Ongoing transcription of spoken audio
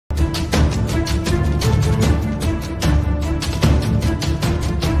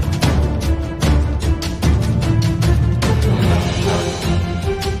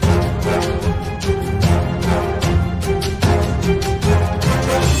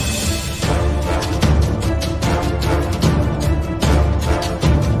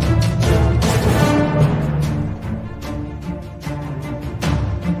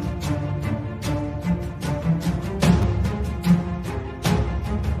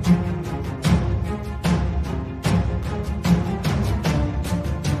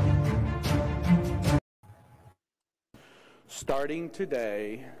Starting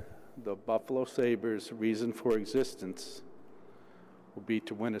today, the Buffalo Sabres' reason for existence will be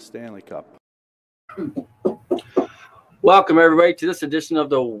to win a Stanley Cup. Welcome, everybody, to this edition of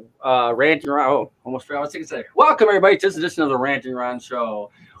the Ranting Ron. Oh, almost forgot what I was going to say. Welcome, everybody, to this edition of the Ranting Ron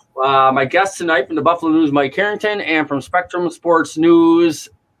Show. My guest tonight from the Buffalo News, Mike Harrington, and from Spectrum Sports News,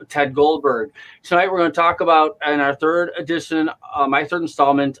 Ted Goldberg. Tonight, we're going to talk about, in our third edition, my third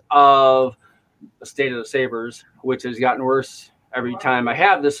installment of the State of the Sabres, which has gotten worse every time I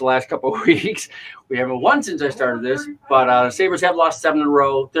have this the last couple of weeks. We haven't won since I started this, but the Sabres have lost 7 in a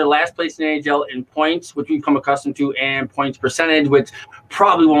row. They're last place in the NHL in points, which we've come accustomed to, and points percentage, which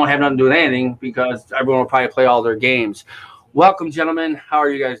probably won't have nothing to do with anything because everyone will probably play all their games. Welcome, gentlemen. How are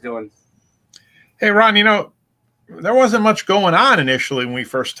you guys doing? Hey, Ron, there wasn't much going on initially when we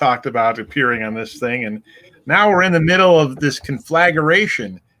first talked about appearing on this thing, and now we're in the middle of this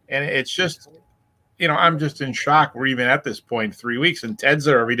conflagration, and it's just – I'm just in shock. We're even at this point 3 weeks, and Ted's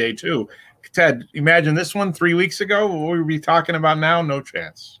there every day too. Ted, imagine this one 3 weeks ago. What we'd be talking about now? No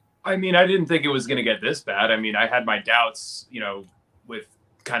chance. I mean, I didn't think it was going to get this bad. I mean, I had my doubts, with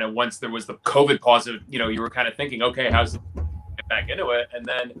kind of once there was the COVID pause, you were kind of thinking, okay, how's it get back into it? And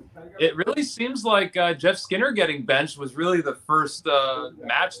then it really seems like Jeff Skinner getting benched was really the first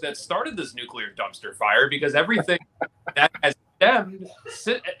match that started this nuclear dumpster fire, because everything that has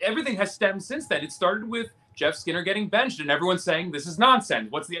everything has stemmed since then. It started with Jeff Skinner getting benched and everyone saying this is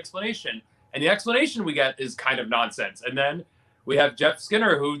nonsense. What's the explanation? And the explanation we get is kind of nonsense. And then we have Jeff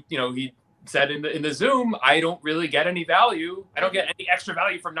Skinner, who he said in the Zoom, I don't really get any value. I don't get any extra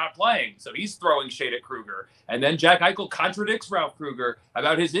value from not playing. So he's throwing shade at Kruger. And then Jack Eichel contradicts Ralph Kruger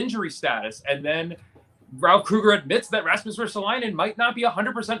about his injury status. And then Ralph Kruger admits that Rasmus Ristolainen might not be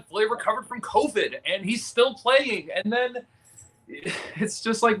 100% fully recovered from COVID, and he's still playing. And then it's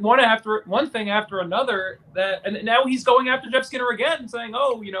just like one thing after another, and now he's going after Jeff Skinner again, saying,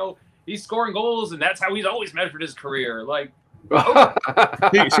 "Oh, he's scoring goals, and that's how he's always measured his career." Like,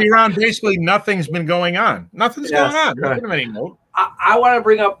 see, Ron, basically nothing's been going on. Nothing's going on. Right. Nothing anymore. I want to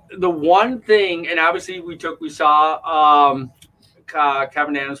bring up the one thing, and obviously we saw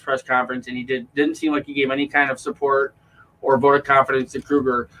Kevin Adams' press conference, and he didn't seem like he gave any kind of support or vote of confidence to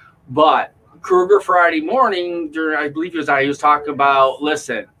Kruger, but Kruger Friday morning, I believe he was talking about,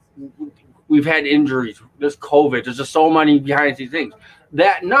 listen, we've had injuries, there's COVID, there's just so many behind these things.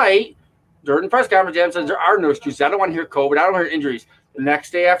 That night, during the press conference, Adam says there are no excuses. I don't want to hear COVID. I don't want to hear injuries. The next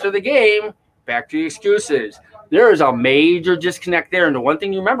day after the game, back to the excuses. There is a major disconnect there. And the one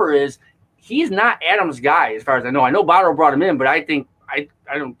thing you remember is he's not Adams' guy, as far as I know. I know Botterill brought him in, but I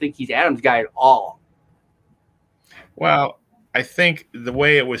don't think he's Adams' guy at all. Well, I think the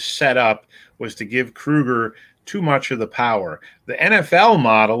way it was set up was to give Kruger too much of the power. The NFL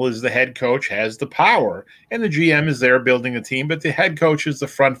model is the head coach has the power, and the GM is there building a team, but the head coach is the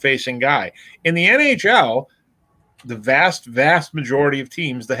front-facing guy. In the NHL, the vast, vast majority of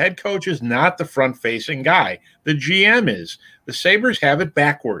teams, the head coach is not the front-facing guy. The GM is. The Sabres have it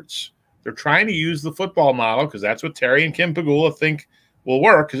backwards. They're trying to use the football model because that's what Terry and Kim Pegula think will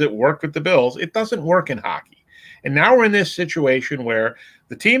work because it worked with the Bills. It doesn't work in hockey. And now we're in this situation where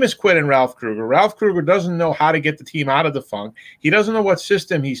the team is quitting Ralph Kruger. Ralph Kruger doesn't know how to get the team out of the funk. He doesn't know what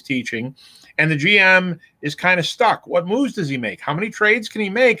system he's teaching. And the GM is kind of stuck. What moves does he make? How many trades can he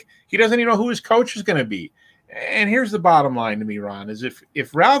make? He doesn't even know who his coach is going to be. And here's the bottom line to me, Ron, is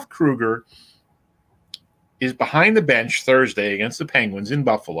if Ralph Kruger is behind the bench Thursday against the Penguins in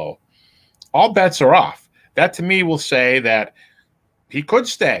Buffalo, all bets are off. That to me will say that he could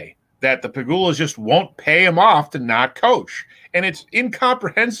stay, that the Pegulas just won't pay him off to not coach. And it's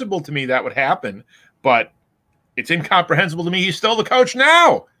incomprehensible to me that would happen, but it's incomprehensible to me he's still the coach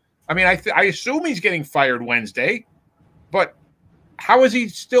now. I mean, I assume he's getting fired Wednesday, but how is he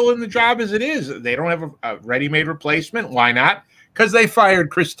still in the job as it is? They don't have a ready-made replacement. Why not? Because they fired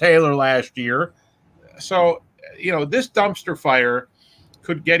Chris Taylor last year. So, this dumpster fire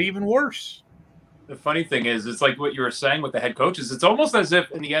could get even worse. The funny thing is, it's like what you were saying with the head coaches. It's almost as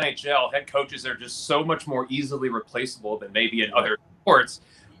if in the NHL, head coaches are just so much more easily replaceable than maybe in other sports,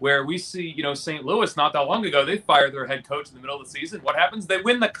 where we see, St. Louis not that long ago, they fired their head coach in the middle of the season. What happens? They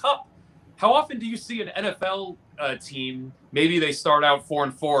win the cup. How often do you see an NFL team, maybe they start out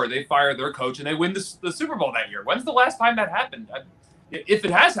 4-4, they fire their coach, and they win the Super Bowl that year? When's the last time that happened? If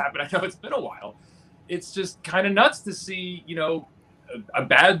it has happened, I know it's been a while. It's just kind of nuts to see, a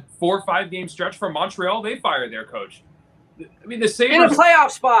bad 4 or 5 game stretch from Montreal, they fire their coach. I mean, the Sabres in a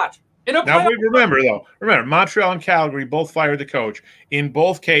playoff spot. Now remember, Montreal and Calgary both fired the coach. In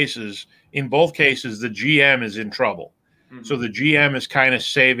both cases, the GM is in trouble. Mm-hmm. So the GM is kind of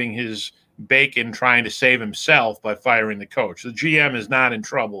saving his Bacon trying to save himself by firing the coach. The GM is not in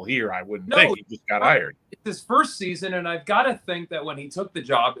trouble here, I wouldn't think. He just got hired. It's his first season, and I've got to think that when he took the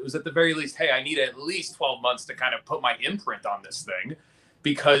job, it was at the very least, hey, I need at least 12 months to kind of put my imprint on this thing,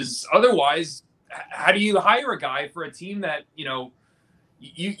 because otherwise, how do you hire a guy for a team that,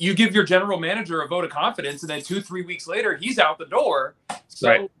 you give your general manager a vote of confidence, and then 2-3 weeks later, he's out the door. So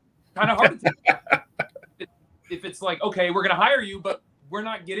Right. kind of hard to take. If it's like, okay, we're going to hire you, but we're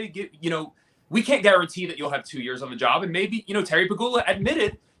not we can't guarantee that you'll have 2 years on the job. And maybe, Terry Pegula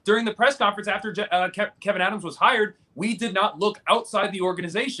admitted during the press conference after Kevin Adams was hired, we did not look outside the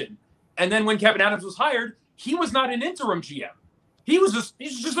organization. And then when Kevin Adams was hired, he was not an interim GM. He's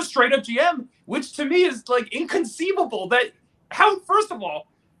just a straight up GM, which to me is like inconceivable. First of all,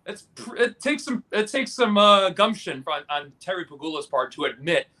 it takes some gumption on Terry Pegula's part to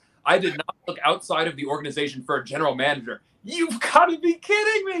admit I did not look outside of the organization for a general manager. You've got to be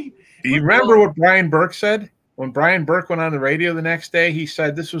kidding me. Do you remember what Brian Burke said? When Brian Burke went on the radio the next day, he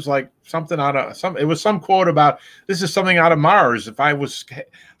said this was like something it was some quote about this is something out of Mars. If I was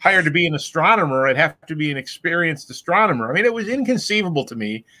hired to be an astronomer, I'd have to be an experienced astronomer. I mean, it was inconceivable to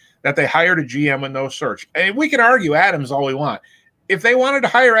me that they hired a GM with no search. And we can argue Adams all we want. If they wanted to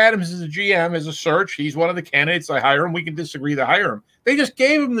hire Adams as a GM, as a search, he's one of the candidates. I hire him. We can disagree to hire him. They just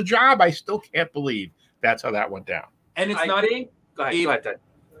gave him the job. I still can't believe that's how that went down. And it's Go ahead, Ted.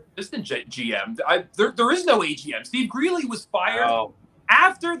 assistant GM. There is no AGM. Steve Greeley was fired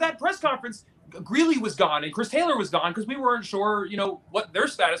after that press conference. Greeley was gone and Chris Taylor was gone because we weren't sure, what their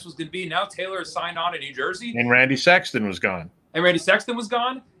status was going to be. Now Taylor is signed on in New Jersey. And Randy Sexton was gone.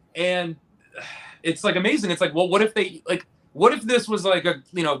 And it's like amazing. It's like, well, what if this was like a,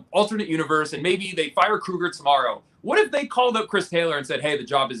 alternate universe and maybe they fire Kruger tomorrow? What if they called up Chris Taylor and said, hey, the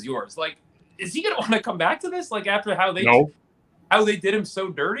job is yours? Like, is he going to want to come back to this? Like after how they did him so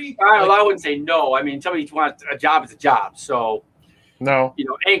dirty? Well, I wouldn't say no. I mean, somebody wants a job is a job. So, no.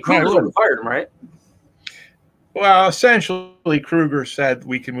 and Kruger would have fired him, right? Well, essentially, Kruger said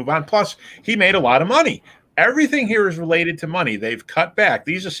we can move on. Plus, he made a lot of money. Everything here is related to money. They've cut back.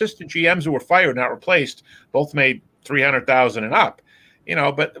 These assistant GMs who were fired, not replaced, both made $300,000 and up.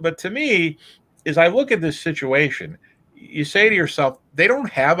 But to me, as I look at this situation, you say to yourself, they don't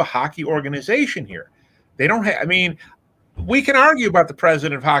have a hockey organization here. They don't have. I mean, we can argue about the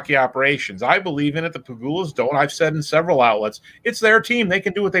president of hockey operations. I believe in it. The Pegulas don't. I've said in several outlets, it's their team. They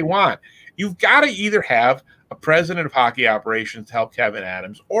can do what they want. You've got to either have a president of hockey operations to help Kevin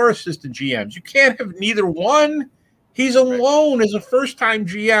Adams or assistant GMs. You can't have neither one. He's alone as a first-time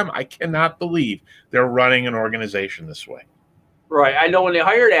GM. I cannot believe they're running an organization this way. Right. I know when they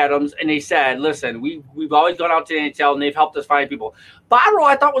hired Adams and they said, listen, we've always gone out to the NHL and they've helped us find people. Botterill,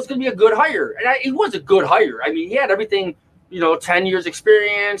 I thought was going to be a good hire. And he was a good hire. I mean, he had everything, 10 years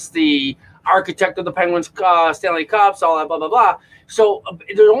experience, the architect of the Penguins Stanley Cups, all that, blah, blah, blah. So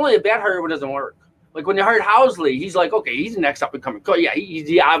there's only a bad hire when it doesn't work. Like when they hired Housley, he's like, okay, he's the next up and coming coach. Yeah, he's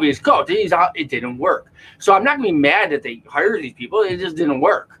the obvious coach. It didn't work. So I'm not going to be mad that they hired these people. It just didn't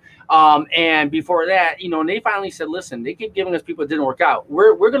work. And before that, and they finally said, listen, they keep giving us people that didn't work out.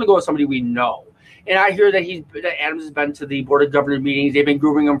 We're going to go with somebody we know. And I hear that Adams has been to the board of governors meetings. They've been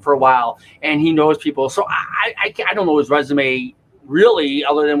grooming him for a while, and he knows people. So I don't know his resume really,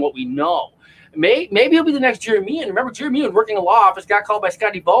 other than what we know. Maybe he'll be the next Jeremy Meehan. Remember, Jeremy Meehan working in the law office got called by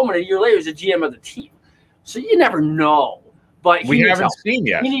Scotty Bowman a year later as the GM of the team. So you never know. But we haven't seen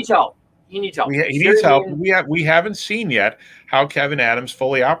yet. He needs help. He needs help. He needs help. We haven't seen yet how Kevin Adams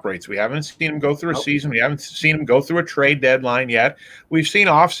fully operates. We haven't seen him go through a season. We haven't seen him go through a trade deadline yet. We've seen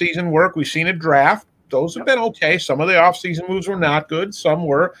off-season work. We've seen a draft. Those have been okay. Some of the off-season moves were not good. Some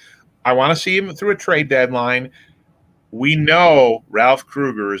were. I want to see him through a trade deadline. We know Ralph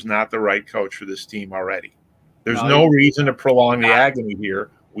Kruger is not the right coach for this team already. There's no reason to prolong the agony here.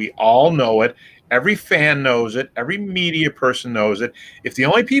 We all know it. Every fan knows it. Every media person knows it. If the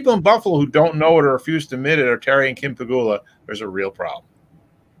only people in Buffalo who don't know it or refuse to admit it are Terry and Kim Pegula, there's a real problem.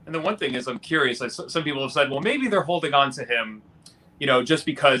 And the one thing is, I'm curious, like some people have said, well, maybe they're holding on to him, just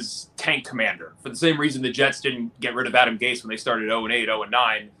because tank commander. For the same reason the Jets didn't get rid of Adam Gase when they started 0-8,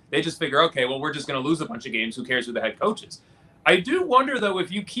 0-9. They just figure, okay, well, we're just going to lose a bunch of games. Who cares who the head coach is? I do wonder, though, if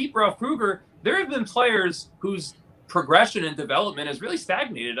you keep Ralph Kruger, there have been players whose progression and development has really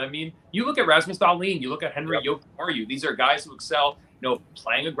stagnated. I mean, you look at Rasmus Dahlin, you look at Henry Jokiharju. These are guys who excel,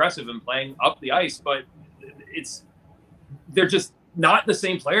 playing aggressive and playing up the ice, but they're just not the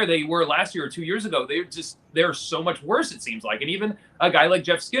same player they were last year or 2 years ago. They're so much worse, it seems like. And even a guy like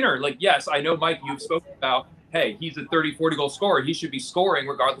Jeff Skinner, like, yes, I know, Mike, you've spoken about, hey, he's a 30, 40 goal scorer. He should be scoring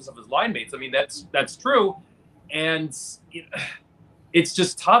regardless of his line mates. I mean, that's true. And it's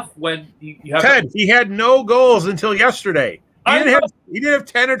just tough when you have Ted, he had no goals until yesterday. He didn't have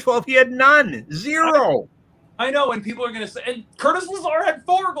 10 or 12. He had none. Zero. I know, and people are going to say, and Curtis Lazar had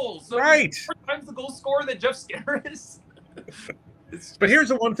 4 goals. So right. 4 times the goal scorer that Jeff Skinner is. But here's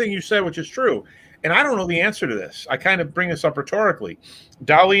the one thing you said, which is true. And I don't know the answer to this. I kind of bring this up rhetorically.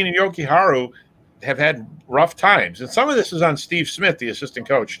 Darlene and Yokiharu have had rough times. And some of this is on Steve Smith, the assistant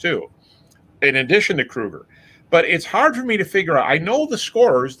coach, too, in addition to Kruger. But it's hard for me to figure out. I know the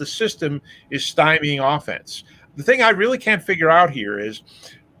scorers, the system is stymieing offense. The thing I really can't figure out here is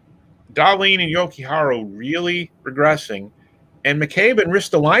Darlene and Yokiharu really regressing, and McCabe and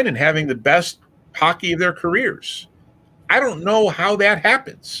Ristolainen having the best hockey of their careers. I don't know how that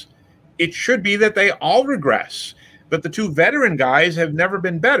happens. It should be that they all regress. But the 2 veteran guys have never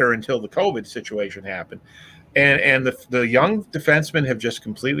been better until the COVID situation happened. And the young defensemen have just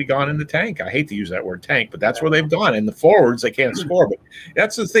completely gone in the tank. I hate to use that word tank, but that's where they've gone. And the forwards, they can't score. But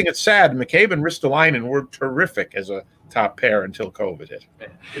that's the thing. It's sad. McCabe and Ristolainen were terrific as a top pair until COVID hit.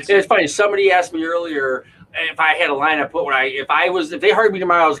 It's funny. Somebody asked me earlier if I had a lineup. If they hired me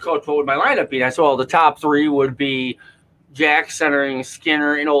tomorrow as coach, what would my lineup be? And I said, well, the top 3 would be Jack centering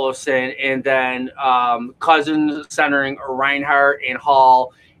Skinner and Olofsson, and then Cousins centering Reinhart and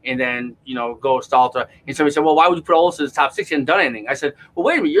Hall, and then, go Stalta. And somebody said, well, why would you put Olofsson as top 6? He hadn't done anything. I said, well,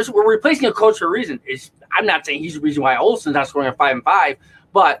 wait a minute. We're replacing a coach for a reason. I'm not saying he's the reason why Olofsson's not scoring at 5-5,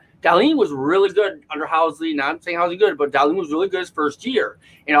 but Dahlin was really good under Housley. Not saying Housley good, but Dahlin was really good his first year.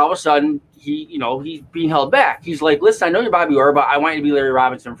 And all of a sudden, he's being held back. He's like, listen, I know you're Bobby Orr, but I want you to be Larry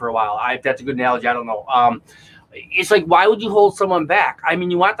Robinson for a while. If that's a good analogy, I don't know. It's like, why would you hold someone back? I mean,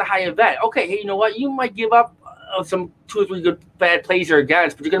 you want the high vet. Okay, hey, you know what? You might give up some 2 or 3 good bad plays or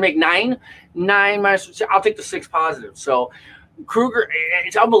against, but you're going to make 9 minus. I'll take the 6 positive. So Kruger,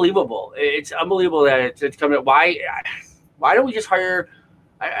 it's unbelievable. It's unbelievable that it's coming up. Why don't we just hire?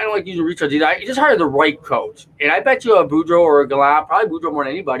 I don't like using retreads either. I just hire the right coach. And I bet you a Boudreau or a Gallant, probably Boudreau more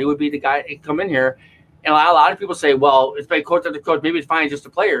than anybody, would be the guy to come in here. And a lot of people say, well, it's by coach after coach. Maybe it's fine just the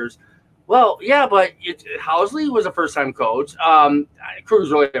players. Well, yeah, but Housley was a first-time coach.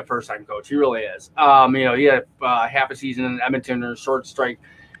 Kruger's really a first-time coach. He really is. He had half a season in Edmonton or a short strike.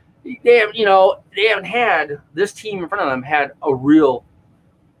 They haven't had this team in front of them had a real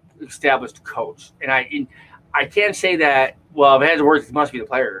established coach, and I can't say that. Well, if it hasn't worked, it must be the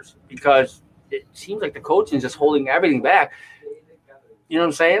players, because it seems like the coaching is just holding everything back. You know what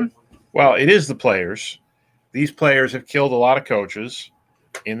I'm saying? Well, it is the players. These players have killed a lot of coaches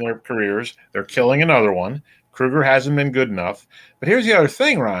in their careers. They're killing another one. Kruger hasn't been good enough. But here's the other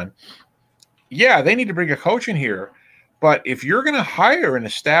thing, Ron. Yeah, they need to bring a coach in here. But if you're going to hire an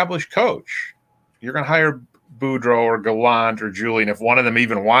established coach, you're going to hire Boudreau or Gallant or Julian, if one of them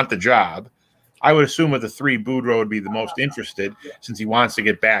even want the job. I would assume of the 3, Boudreau would be the most interested, since he wants to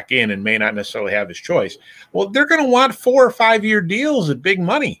get back in and may not necessarily have his choice. Well, they're going to want 4 or 5 year deals at big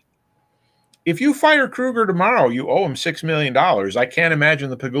money. If you fire Kruger tomorrow, you owe him $6 million. I can't imagine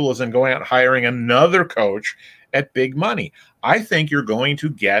the Pagulas then going out and hiring another coach at big money. I think you're going to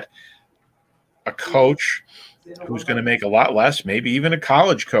get a coach who's going to make a lot less, maybe even a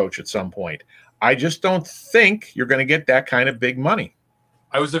college coach at some point. I just don't think you're going to get that kind of big money.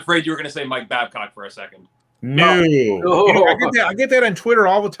 I was afraid you were going to say Mike Babcock for a second. No. I get that on Twitter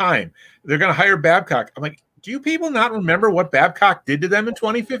all the time. They're going to hire Babcock. I'm like, do you people not remember what Babcock did to them in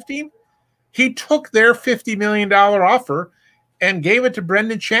 2015? He took their $50 million offer and gave it to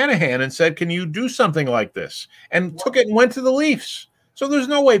Brendan Shanahan and said, can you do something like this? And took it and went to the Leafs. So there's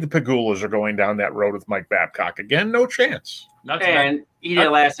no way the Pagulas are going down that road with Mike Babcock again. No chance. And he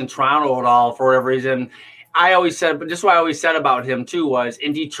didn't last in Toronto at all for whatever reason. I always said, but just what I always said about him too was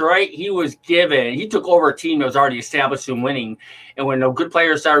in Detroit, he took over a team that was already established and winning. And when the good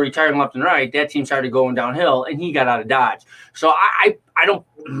players started retiring left and right, that team started going downhill and he got out of Dodge. So I don't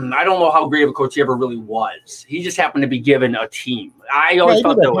know how great of a coach he ever really was. He just happened to be given a team. I always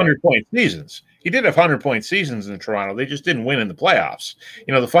felt that 100-point seasons. He did have 100-point seasons in Toronto. They just didn't win in the playoffs.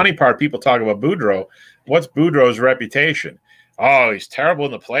 The funny part, people talk about Boudreau. What's Boudreau's reputation? Oh, he's terrible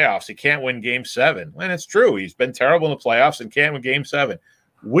in the playoffs. He can't win Game 7. And it's true. He's been terrible in the playoffs and can't win Game 7.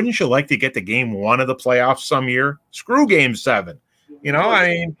 Wouldn't you like to get to Game 1 of the playoffs some year? Screw Game 7. I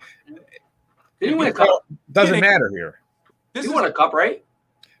mean, did he win a cup? Doesn't matter here. He won a cup, right?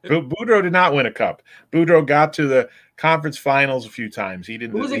 Boudreau did not win a cup. Boudreau got to the conference finals a few times. He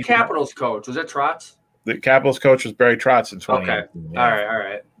didn't. Who was the Capitals coach? Was that Trotz? The Capitals coach was Barry Trotz in 2018. Okay. Yeah. All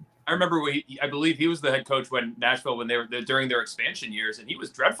right. I remember I believe he was the head coach when Nashville, when they were during their expansion years, and he was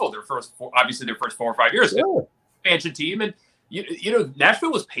dreadful their first 4 or 5 years. Yeah. Expansion team, and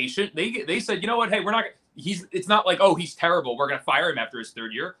Nashville was patient. They said, you know what, hey, we're not. it's not like, oh, he's terrible, we're going to fire him after his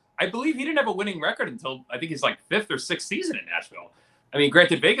third year. I believe he didn't have a winning record until I think his like 5th or 6th season in Nashville. I mean,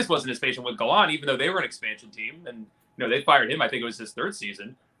 granted, Vegas wasn't as patient with Gallant, even though they were an expansion team, and they fired him. I think it was his 3rd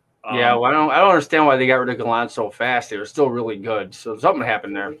season. Yeah, well, I don't understand why they got rid of Gallant so fast. They were still really good, so something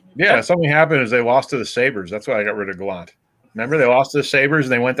happened there. Yeah, something happened is they lost to the Sabres. That's why I got rid of Gallant. Remember, they lost to the Sabres,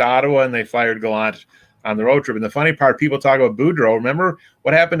 and they went to Ottawa, and they fired Gallant on the road trip. And the funny part, people talk about Boudreau. Remember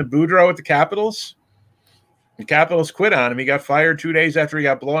what happened to Boudreau at the Capitals? The Capitals quit on him. He got fired 2 days after he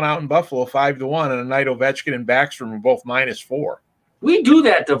got blown out in Buffalo 5-1, and a night Ovechkin and Backstrom were both -4. We do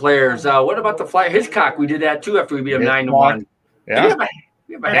that to players. What about the Flyers? Hitchcock, we did that too after we beat him 9-1. Yeah.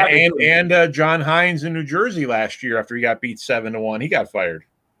 And John Hines in New Jersey last year after he got beat 7-1, he got fired.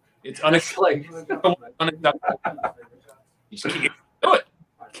 It's unacceptable. You just can't do it.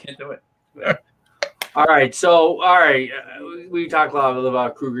 Can't do it. All right. We talked a lot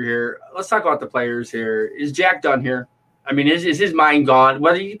about Kruger here. Let's talk about the players here. Is Jack done here? I mean, is his mind gone?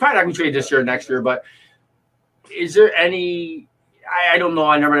 Whether he's probably not going to trade this year or next year, but is there any? I don't know.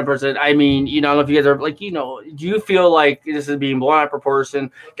 I've never been a person. I mean, I don't know if you guys are like, do you feel like this is being blown out of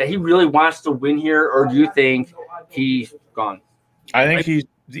proportion, that he really wants to win here, or do you think he's gone? I think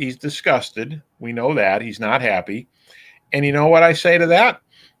he's disgusted. We know that. He's not happy. And you know what I say to that?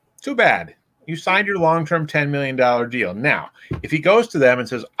 Too bad. You signed your long-term $10 million deal. Now, if he goes to them and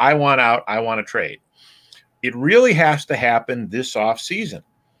says, I want out, I want to trade, it really has to happen this offseason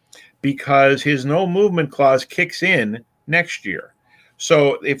because his no-movement clause kicks in next year.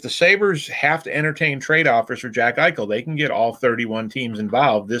 So if the Sabres have to entertain trade offers for Jack Eichel, they can get all 31 teams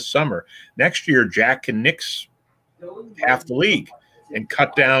involved this summer. Next year, Jack can nix half the league and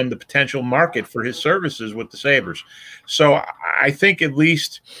cut down the potential market for his services with the Sabres. So I think at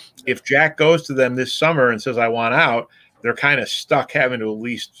least if Jack goes to them this summer and says, I want out, they're kind of stuck having to at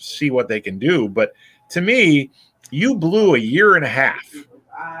least see what they can do. But to me, you blew a year and a half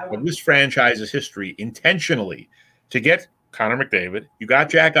of this franchise's history intentionally to get Connor McDavid. You got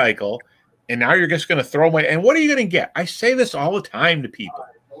Jack Eichel, and now you're just going to throw away. And what are you going to get? I say this all the time to people.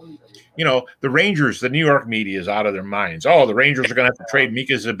 The Rangers, the New York media is out of their minds. Oh, the Rangers are going to have to trade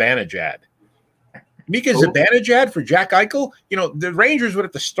Mika Zibanejad. Mika Zibanejad for Jack Eichel? The Rangers would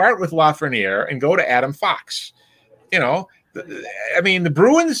have to start with Lafreniere and go to Adam Fox. I mean, the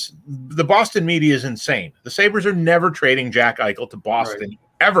Bruins, the Boston media is insane. The Sabres are never trading Jack Eichel to Boston,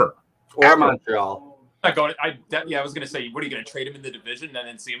 ever. Or ever. Montreal. I was going to say, what are you going to trade him in the division and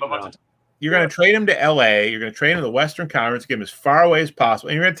then see him a bunch of times? You're going to trade him to L.A. You're going to trade him to the Western Conference, get him as far away as possible.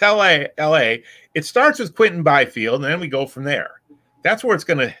 And you're going to tell L.A. it starts with Quentin Byfield, and then we go from there. That's where it's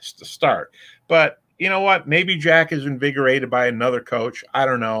going to start. But you know what? Maybe Jack is invigorated by another coach. I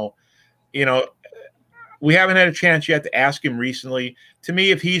don't know. We haven't had a chance yet to ask him recently. To me,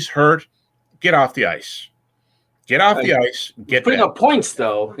 if he's hurt, get off the ice. Get off the ice. Get putting up points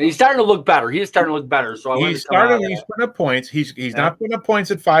though. He's starting to look better. He's starting to look better. So he's putting up points. He's not putting up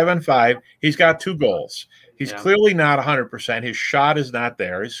points at 5-on-5. He's got 2 goals. He's clearly not 100%. His shot is not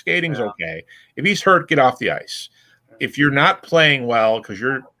there. His skating's okay. If he's hurt, get off the ice. If you're not playing well because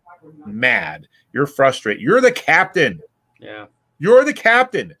you're mad, you're frustrated. You're the captain. Yeah. You're the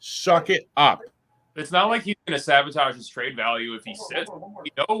captain. Suck it up. It's not like he's going to sabotage his trade value if he sits.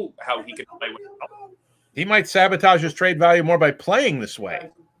 We know how he can play without. He might sabotage his trade value more by playing this way.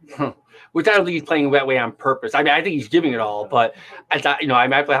 Which I don't think he's playing that way on purpose. I mean, I think he's giving it all, but I thought, I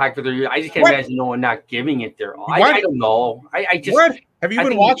might play hockey for 30 years. I just can't imagine no one not giving it their all. I don't know. I just what? Have you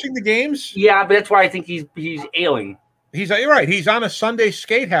been watching the games? Yeah, but that's why I think he's ailing. You're right. He's on a Sunday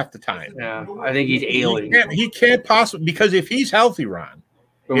skate half the time. Yeah, I think he's ailing. He can't possibly, because if he's healthy, Ron,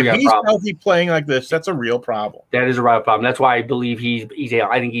 if he's healthy playing like this, that's a real problem. That is a real problem. That's why I believe he's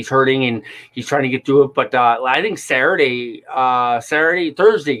I think he's hurting and he's trying to get through it. But I think Thursday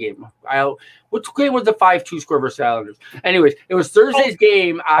game. Which game was the 5-2 score versus Islanders? Anyways, it was Thursday's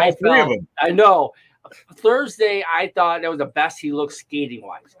game. I know. Thursday, I thought that was the best he looked skating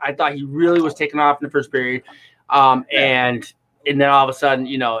wise. I thought he really was taking off in the first period. And then all of a sudden,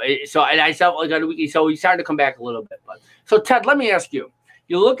 so I felt like on the week, so he started to come back a little bit. But so Ted, let me ask you.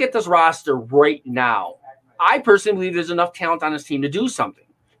 You look at this roster right now. I personally believe there's enough talent on this team to do something.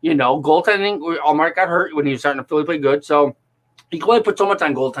 Goaltending, Allmark got hurt when he was starting to really play good. So you can only put so much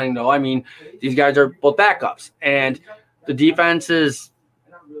on goaltending, though. I mean, these guys are both backups. And the defense is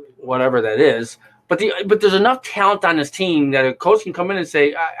whatever that is. But there's enough talent on this team that a coach can come in and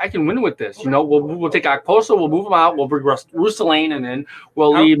say, I can win with this. We'll take Okposo, we'll move him out, we'll bring Russellane, and then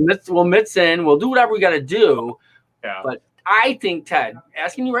we'll Mitz in, we'll do whatever we got to do. Yeah. But I think, Ted,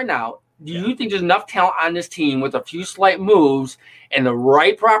 asking you right now, Do you think there's enough talent on this team with a few slight moves and the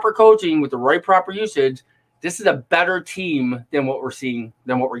right proper coaching with the right proper usage? This is a better team than what we're seeing,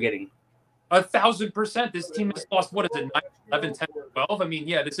 than what we're getting. 1,000%. This team has lost, what is it, 9, 11, 10, 12? I mean,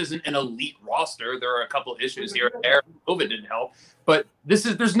 yeah, this isn't an elite roster. There are a couple issues here and there. COVID didn't help. But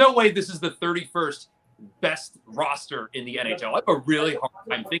there's no way this is the 31st best roster in the NHL. I have a really hard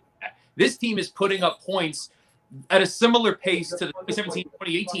time thinking that. This team is putting up points at a similar pace to the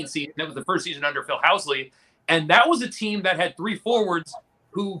 2017-2018 season. That was the first season under Phil Housley. And that was a team that had 3 forwards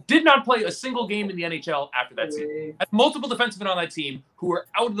who did not play a single game in the NHL after that season. Had multiple defensemen on that team who were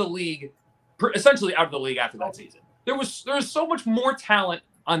out of the league, essentially out of the league after that season. There was so much more talent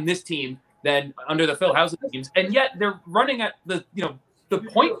on this team than under the Phil Housley teams. And yet they're running at the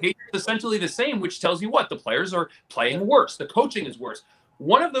point pace is essentially the same, which tells you what? The players are playing worse. The coaching is worse.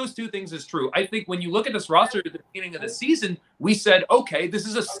 One of those two things is true. I think when you look at this roster at the beginning of the season, we said, okay, this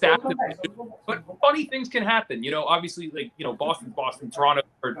is a staff. But funny things can happen. Obviously, Boston, Toronto,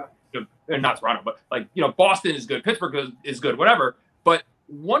 or not Toronto, but Boston is good. Pittsburgh is good, whatever. But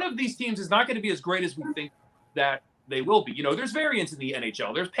one of these teams is not going to be as great as we think that they will be. There's variance in the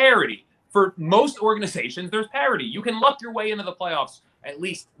NHL. There's parity. For most organizations, there's parity. You can luck your way into the playoffs at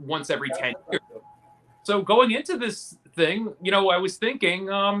least once every 10 years. So going into this thing, I was thinking,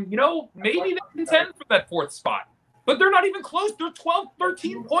 maybe they contend for that 4th spot. But they're not even close. They're 12,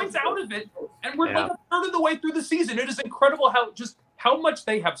 13 points out of it. And we're like a third of the way through the season. It is incredible how much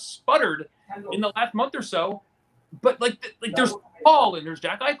they have sputtered in the last month or so. But there's Paul and there's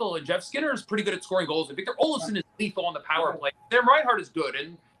Jack Eichel and Jeff Skinner is pretty good at scoring goals. And Victor Olofsson is lethal on the power play. Sam Reinhart is good.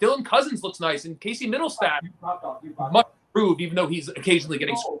 And Dylan Cousins looks nice. And Casey Middlestat much improved, even though he's occasionally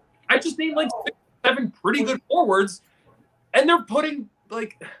getting scored. I just named 6, 7 pretty good forwards. And they're putting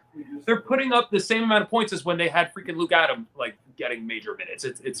up the same amount of points as when they had freaking Luke Adam getting major minutes.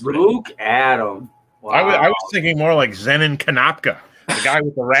 It's Luke Adam. Wow. I was thinking more like Zenon Konopka, the guy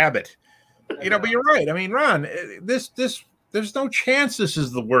with the rabbit. But you're right. I mean, Ron, there's no chance this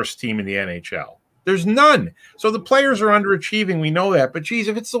is the worst team in the NHL. There's none. So the players are underachieving. We know that. But geez,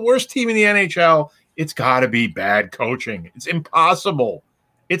 if it's the worst team in the NHL, it's got to be bad coaching. It's impossible.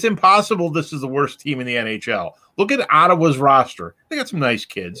 It's impossible this is the worst team in the NHL. Look at Ottawa's roster. They got some nice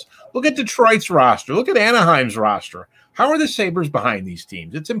kids. Look at Detroit's roster. Look at Anaheim's roster. How are the Sabres behind these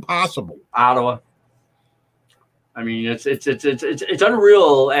teams? It's impossible. Ottawa. I mean, it's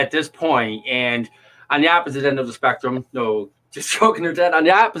unreal at this point. And on the opposite end of the spectrum, just joking their dead. On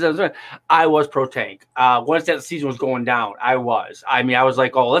the opposite end of the spectrum, I was pro tank. Once that season was going down, I was. I mean, I was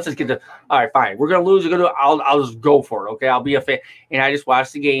like, oh, let's just all right, fine. We're gonna lose. I'll just go for it. Okay, I'll be a fan. And I just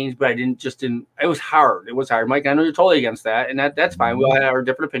watched the games, but I didn't. It was hard. It was hard, Mike. I know you're totally against that, and that's fine. We all had our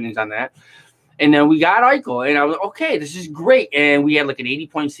different opinions on that. And then we got Eichel, and I was like, okay, this is great. And we had an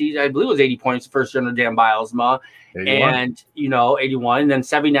 80-point season. I believe it was 80 points the first year under Dan Bilesma. 81. And 81, and then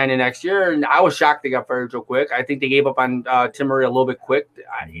 79 the next year. And I was shocked they got fired so quick. I think they gave up on Tim Murray a little bit quick.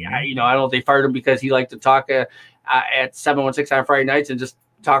 I don't know if they fired him because he liked to talk at 716 on Friday nights and just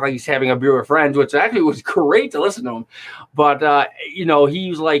talk like he's having a beer with friends, which actually was great to listen to him. But he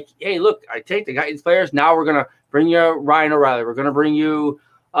was like, hey, look, I take the guys players. Now we're gonna bring you Ryan O'Reilly. We're gonna bring you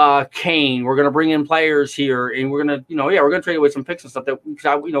Kane. We're gonna bring in players here, and we're gonna, we're gonna trade away some picks and stuff that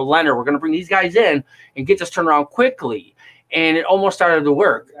Leonard. We're gonna bring these guys in and get this turned around quickly. And it almost started to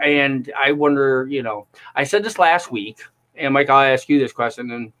work. And I wonder, I said this last week, and Mike, I'll ask you this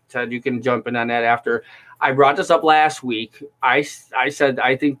question, and Ted, you can jump in on that after. I brought this up last week. I said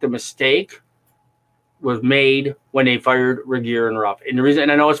I think the mistake was made when they fired Regeer and Ruff. And the reason,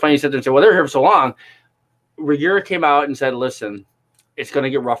 and I know it's funny you said that, well, they're here for so long. Regeer came out and said, listen, it's going to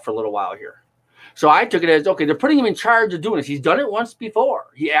get rough for a little while here. So I took it as, okay, they're putting him in charge of doing this. He's done it once before.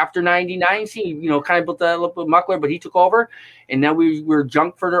 After 99, he, kind of built that up with Muckler, but he took over. And then we were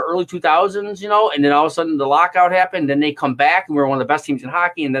junk for the early 2000s, and then all of a sudden the lockout happened. Then they come back, and we were one of the best teams in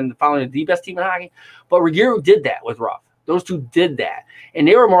hockey, and then following the best team in hockey. But Regeer did that with Ruff. Those two did that. And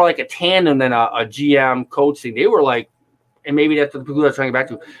they were more like a tandem than a GM coach thing. They were like, and maybe that's the people that's trying to get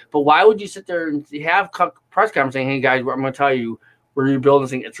back to. But why would you sit there and have press conference saying, hey, guys, I'm going to tell you, we're rebuilding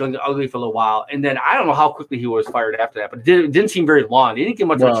this thing. It's going to get ugly for a little while. And then I don't know how quickly he was fired after that, but it didn't seem very long. He didn't get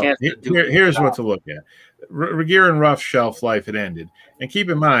much of a chance to do it. Here's what to look at. Regeer and Ruff's shelf life had ended. And keep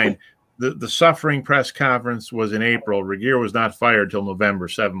in mind, the suffering press conference was in April. Regeer was not fired till November,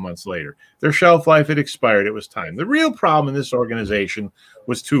 7 months later. Their shelf life had expired. It was time. The real problem in this organization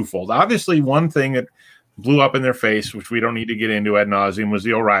was twofold. Obviously, one thing that blew up in their face, which we don't need to get into ad nauseum, was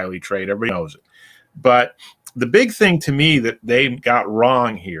the O'Reilly trade. Everybody knows it. But the big thing to me that they got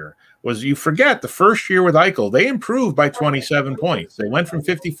wrong here was you forget the first year with Eichel, they improved by 27 points. They went from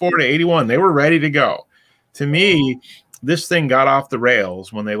 54 to 81. They were ready to go. To me, this thing got off the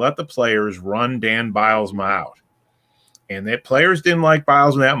rails when they let the players run Dan Bilesma out. And the players didn't like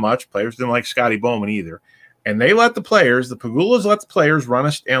Bilesma that much. Players didn't like Scotty Bowman either. And they let the Pagulas let the players run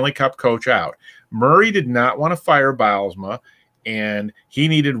a Stanley Cup coach out. Murray did not want to fire Bilesma, and he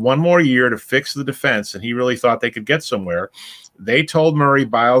needed one more year to fix the defense, and he really thought they could get somewhere. They told Murray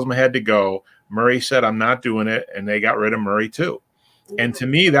Bilesma had to go. Murray said, I'm not doing it, and they got rid of Murray too. And to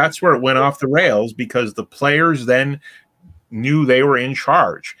me, that's where it went off the rails, because the players then knew they were in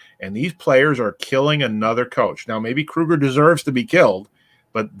charge, and these players are killing another coach. Now, maybe Kruger deserves to be killed,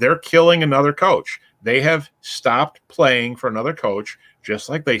 but they're killing another coach. They have stopped playing for another coach, just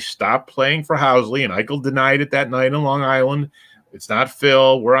like they stopped playing for Housley, and Eichel denied it that night in Long Island. It's not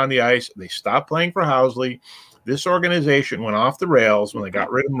Phil. We're on the ice. They stopped playing for Housley. This organization went off the rails when they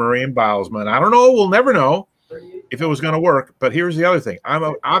got rid of Murray and Bilesma. And I don't know. We'll never know if it was going to work. But here's the other thing.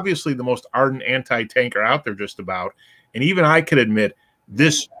 I'm obviously the most ardent anti-tanker out there just about. And even I could admit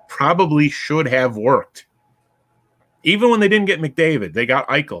this probably should have worked. Even when they didn't get McDavid, they got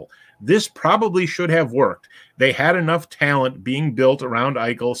Eichel. This probably should have worked. They had enough talent being built around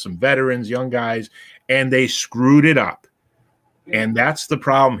Eichel, some veterans, young guys, and they screwed it up. And that's the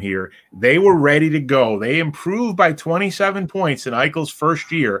problem here. They were ready to go. They improved by 27 points in Eichel's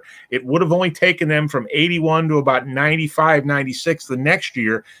first year. It would have only taken them from 81 to about 95, 96 the next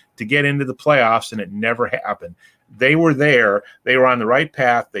year to get into the playoffs, and it never happened. They were there. They were on the right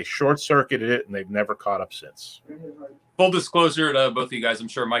path. They short-circuited it, and they've never caught up since. Full disclosure to both of you guys, I'm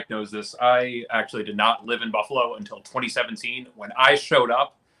sure Mike knows this. I actually did not live in Buffalo until 2017. When I showed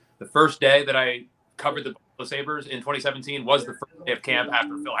up, the first day that I covered the Buffalo Sabres in 2017 was the first day of camp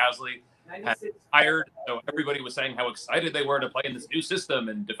after Phil Housley had hired. So everybody was saying how excited they were to play in this new system,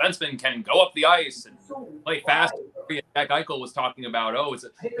 and defensemen can go up the ice and play fast. Jack Eichel was talking about, it's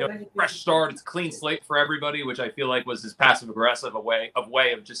a fresh start, it's a clean slate for everybody, which I feel like was his passive-aggressive way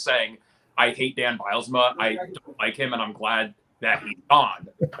of just saying, I hate Dan Bilesma, I don't like him, and I'm glad that he's gone.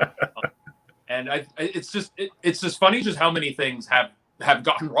 And it's just funny just how many things have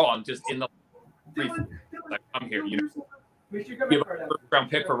gotten wrong just in the brief I'm here. We have a first-round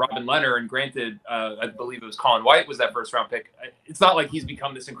pick for Robin Lehner, and granted, I believe it was Colin White was that first-round pick. It's not like he's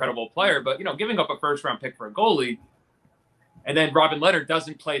become this incredible player, but giving up a first-round pick for a goalie, and then Robin Lehner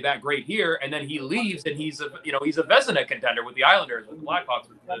doesn't play that great here, and then he leaves, and he's a Vezina contender with the Islanders, with the Blackhawks,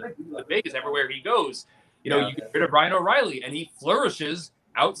 with the Vegas, everywhere he goes. You get rid of Ryan O'Reilly, and he flourishes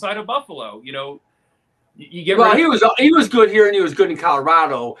outside of Buffalo. You get he was good here, and he was good in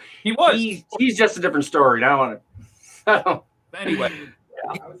Colorado. He was. He's just a different story. Anyway,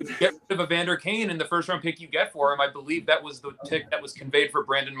 get rid of Evander Kane, and the first round pick you get for him, I believe that was the pick that was conveyed for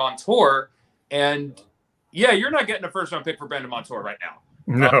Brandon Montour. And yeah, you're not getting a first round pick for Brandon Montour right now.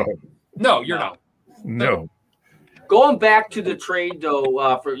 No, you're not. No. Going back to the trade,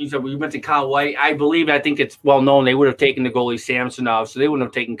 though, you said we went to Colin White. I think it's well known they would have taken the goalie Samsonov, so they wouldn't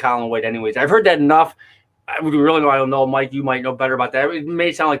have taken Colin White anyways. I've heard that enough. I would really know. I don't know, Mike. You might know better about that. It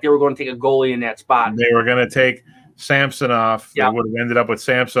may sound like they were going to take a goalie in that spot. They were going to take Samsonov. Yep. They would have ended up with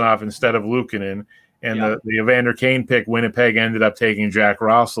Samsonov instead of Luukkonen. And the Evander Kane pick, Winnipeg ended up taking Jack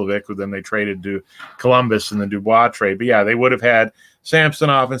Roslovic, who then they traded to Columbus in the Dubois trade. But yeah, they would have had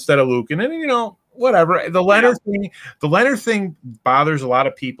Samsonov instead of Luukkonen. Whatever. The Leonard thing bothers a lot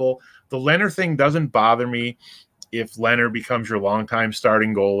of people. The Leonard thing doesn't bother me if Leonard becomes your longtime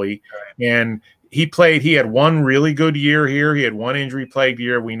starting goalie. And he had one really good year here. He had one injury-plagued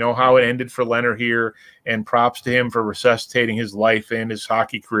year. We know how it ended for Leonard here, and props to him for resuscitating his life and his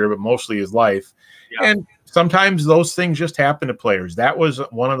hockey career, but mostly his life. Yeah. And sometimes those things just happen to players. That was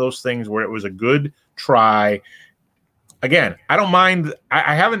one of those things where it was a good try. Again, I don't mind.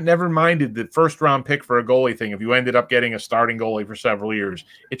 I haven't never minded the first-round pick for a goalie thing if you ended up getting a starting goalie for several years.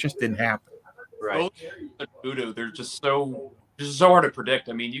 It just didn't happen. Right. They're just so hard to predict.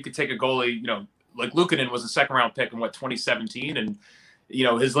 I mean, you could take a goalie, like Luukkonen was a second-round pick in 2017, and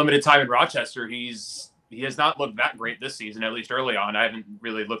his limited time in Rochester, he has not looked that great this season, at least early on. I haven't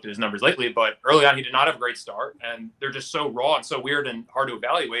really looked at his numbers lately, but early on he did not have a great start, and they're just so raw and so weird and hard to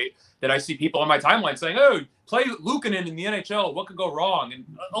evaluate that I see people on my timeline saying, "Oh, play Luukkonen in the NHL. What could go wrong?" And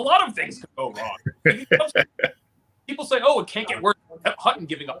a lot of things could go wrong. People say, "Oh, it can't get worse." Hutton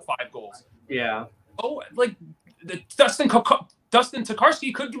giving up 5 goals. Yeah. Oh, like Dustin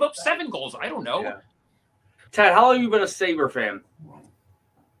Tokarski could give up 7 goals. I don't know. Yeah. Ted, how long have you been a Sabre fan?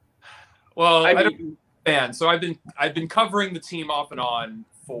 Well, I've been covering the team off and on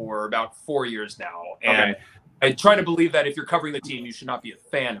for about 4 years now, and I try to believe that if you're covering the team, you should not be a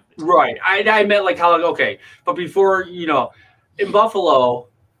fan of it. Right. I meant like how, okay. But before, in Buffalo,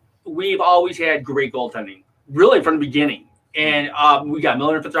 we've always had great goaltending, really from the beginning. And we got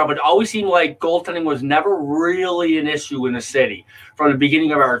Miller in fifth round, but it always seemed like goaltending was never really an issue in the city from the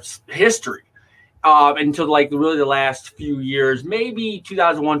beginning of our history until like really the last few years, maybe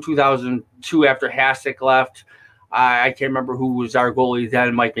 2001, 2002 after Hasek left. I can't remember who was our goalie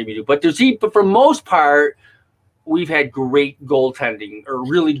then, Mike maybe do. But for the most part, we've had great goaltending or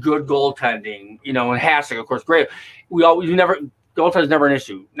really good goaltending, and Hasek, of course, great. Goaltending is never an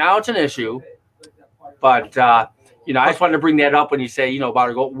issue. Now it's an issue, but I just wanted to bring that up when you say, about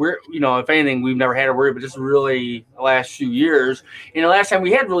our goal. We're, if anything, we've never had to worry, but just really the last few years. And the last time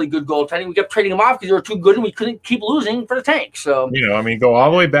we had really good goaltending, we kept trading them off because they were too good and we couldn't keep losing for the tank. So go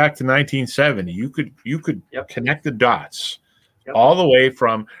all the way back to 1970. You could connect the dots all the way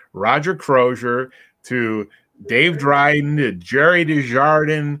from Roger Crozier to Dave Dryden to Jerry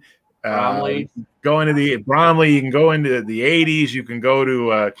Desjardins, Bromley. Bromley. You can go into the 80s. You can go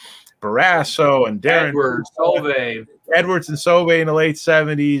to Barrasso and Darren Edwards and Sauve in the late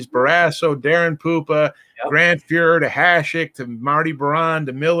 70s. Barrasso, Darren Pupa, Grant Fuhrer to Hasek to Marty Baron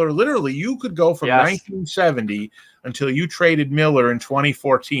to Miller. Literally, you could go from 1970 until you traded Miller in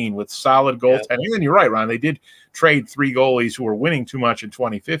 2014 with solid goaltending. And you're right, Ron. They did trade 3 goalies who were winning too much in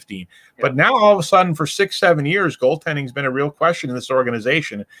 2015. But now all of a sudden for 6-7 years, goaltending's been a real question in this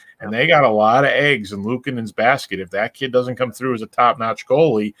organization. And they got a lot of eggs in Luukkonen's basket. If that kid doesn't come through as a top-notch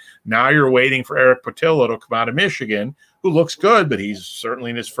goalie, now you're waiting for Eric Portillo to come out of Michigan, who looks good, but he's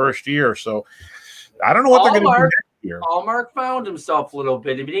certainly in his first year. So I don't know what they're going to do next year. Allmark found himself a little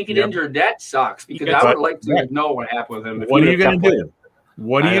bit. If he didn't get injured, that sucks because I would like to know what happened with him. What are you going to do?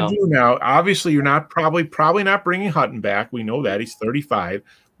 What do you do now? Obviously, you're not probably not bringing Hutton back. We know that he's 35.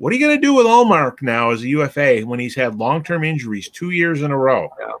 What are you going to do with Allmark now as a UFA when he's had long-term injuries 2 years in a row?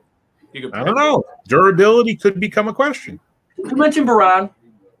 Yeah. I don't know. Durability could become a question. You mentioned Baron.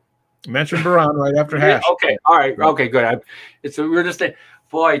 Mentioned Baron right after Hash. Okay. All right. Okay. Good. We're just saying,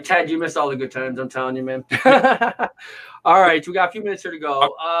 boy, Ted, you missed all the good times. I'm telling you, man. All right. We got a few minutes here to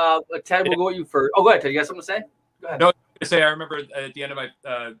go. Ted, we'll go with you first. Oh, go ahead, Ted. You got something to say? Go ahead. No. I remember at the end of my,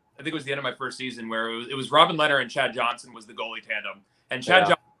 I think it was the end of my first season where it was Robin Leonard and Chad Johnson was the goalie tandem. And Chad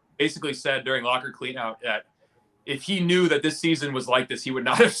Johnson basically said during locker cleanout that if he knew that this season was like this, he would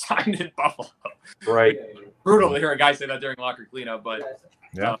not have signed in Buffalo. Right. Brutal to hear a guy say that during locker cleanout, but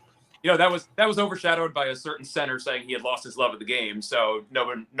that was overshadowed by a certain center saying he had lost his love of the game. So no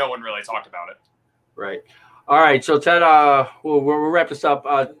one really talked about it. Right. All right. So Ted, we'll wrap this up.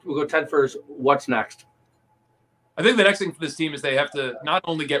 We'll go Ted first. What's next? I think the next thing for this team is they have to not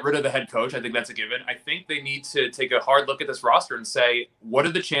only get rid of the head coach. I think that's a given. I think they need to take a hard look at this roster and say, what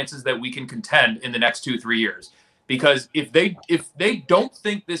are the chances that we can contend in the next 2-3 years? Because if they don't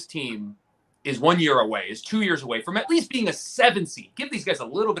think this team is 1 year away, is 2 years away from at least being a 7 seed, give these guys a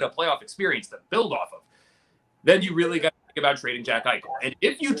little bit of playoff experience to build off of, then you really got to think about trading Jack Eichel. And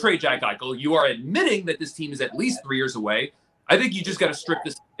if you trade Jack Eichel, you are admitting that this team is at least 3 years away. I think you just got to strip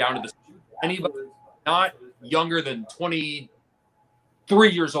this down to anybody not younger than 23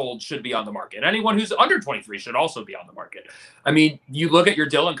 years old should be on the market. Anyone who's under 23 should also be on the market. I mean, you look at your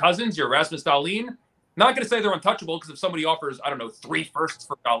Dylan Cousins, your Rasmus Dahlin. Not going to say they're untouchable because if somebody offers, 3 firsts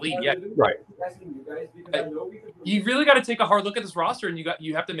for Dahlin, right. You really got to take a hard look at this roster, and you got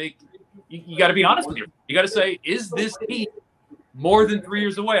to be honest with you. You got to say, is this team more than 3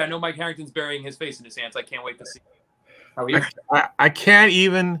 years away? I know Mike Harrington's burying his face in his hands. I can't wait to see. How are you? I can't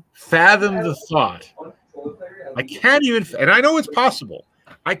even fathom the thought. I can't even, and I know it's possible.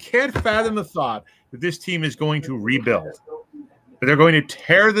 I can't fathom the thought that this team is going to rebuild. That they're going to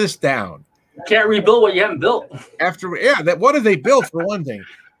tear this down. You can't rebuild what you haven't built. What have they built for one thing?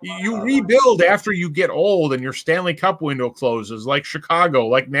 You rebuild after you get old and your Stanley Cup window closes, like Chicago,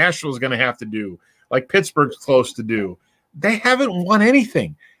 like Nashville's going to have to do, like Pittsburgh's close to do. They haven't won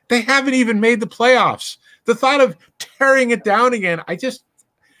anything. They haven't even made the playoffs. The thought of tearing it down again, I just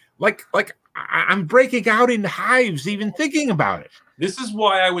I'm breaking out in hives even thinking about it. This is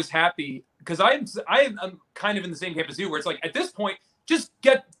why I was happy because I'm kind of in the same camp as you, where it's like at this point, just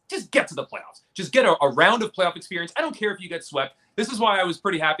get to the playoffs. Just get a round of playoff experience. I don't care if you get swept. This is why I was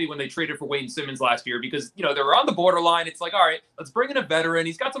pretty happy when they traded for Wayne Simmons last year because, they were on the borderline. It's like, all right, let's bring in a veteran.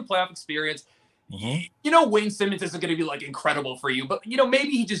 He's got some playoff experience. Wayne Simmons isn't going to be incredible for you, but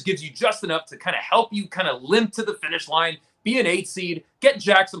maybe he just gives you just enough to kind of help you kind of limp to the finish line, be an 8 seed, get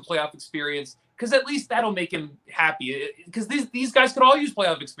Jack some playoff experience, because at least that'll make him happy. Because these guys could all use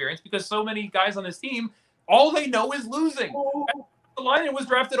playoff experience because so many guys on this team, all they know is losing. Ristolainen was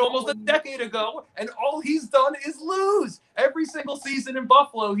drafted almost a decade ago, and all he's done is lose. Every single season in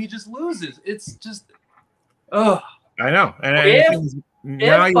Buffalo, he just loses. It's just, ugh. I know. And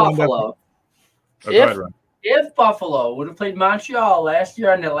If Buffalo, go ahead, Ron. if Buffalo would have played Montreal last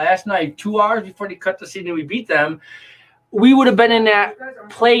year on the last night, 2 hours before they cut the season and we beat them, we would have been in that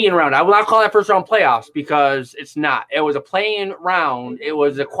play-in round. I will not call that first round playoffs because it's not. It was a play-in round. It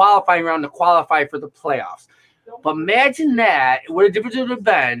was a qualifying round to qualify for the playoffs. But imagine that. What a difference it would have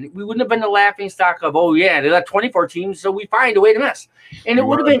been. We wouldn't have been the laughing stock of, oh, yeah, they let 24 teams, so we find a way to miss. And it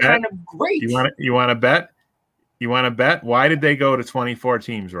would have been kind of great. You want to bet? You want to bet? Why did they go to 24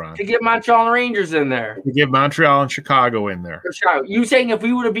 teams, Ron? To get Montreal and Rangers in there. To get Montreal and Chicago in there. You saying if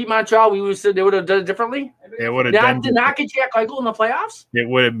we would have beat Montreal, we would have said they would have done it differently? It would have done. Did not get Jack Eichel in the playoffs? It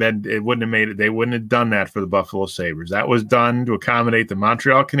would have been. It wouldn't have made it. They wouldn't have done that for the Buffalo Sabres. That was done to accommodate the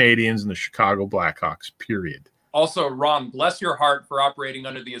Montreal Canadiens and the Chicago Blackhawks. Period. Also, Ron, bless your heart for operating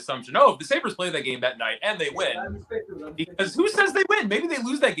under the assumption, oh, if the Sabres play that game that night and they win, because who says they win? Maybe they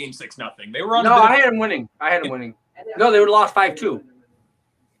lose that game 6-0. They were on. No, I had them winning. No, they would have lost 5-2.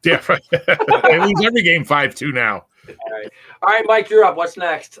 Yeah, right. They lose every game 5-2 now. All right, Mike, you're up. What's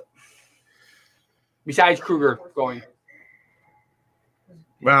next? Besides Kruger going.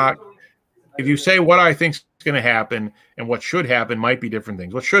 Well, if you say what I think is going to happen and what should happen might be different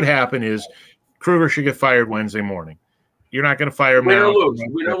things. What should happen is Kruger should get fired Wednesday morning. You're not going to fire him now.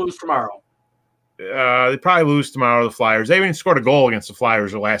 Win or lose tomorrow. They probably lose tomorrow to the Flyers. They haven't scored a goal against the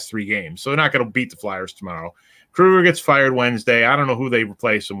Flyers the last 3 games, so they're not going to beat the Flyers tomorrow. Kruger gets fired Wednesday. I don't know who they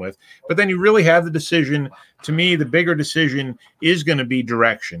replace him with. But then you really have the decision. To me, the bigger decision is going to be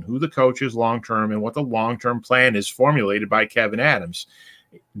direction, who the coach is long-term and what the long-term plan is formulated by Kevin Adams.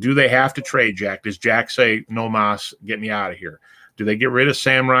 Do they have to trade Jack? Does Jack say, no mas, get me out of here? Do they get rid of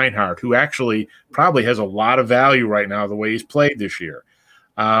Sam Reinhart, who actually probably has a lot of value right now the way he's played this year?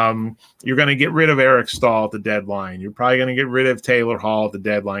 You're going to get rid of Eric Stahl at the deadline. You're probably going to get rid of Taylor Hall at the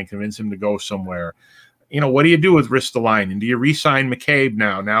deadline, convince him to go somewhere. What do you do with Ristolainen? Do you re-sign McCabe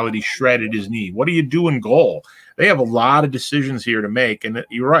now that he's shredded his knee? What do you do in goal? They have a lot of decisions here to make, and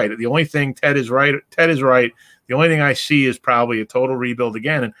you're right. The only thing Ted is right. The only thing I see is probably a total rebuild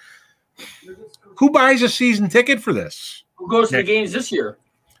again. And who buys a season ticket for this? Who goes to the games this year?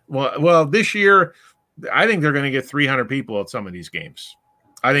 Well, this year, I think they're going to get 300 people at some of these games.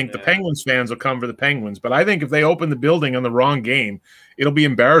 I think the Penguins fans will come for the Penguins, but I think if they open the building on the wrong game, it'll be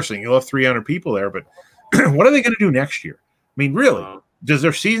embarrassing. You'll have 300 people there, but what are they going to do next year? I mean, really, does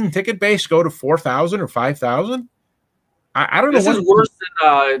their season ticket base go to 4,000 or 5,000? I don't know. This is worse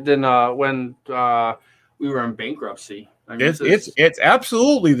than when we were in bankruptcy. I mean, it's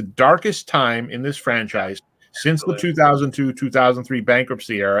absolutely the darkest time in this franchise since the 2002-2003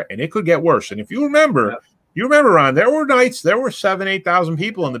 bankruptcy era, and it could get worse. And if you remember, Ron, there were nights there were 7,000-8,000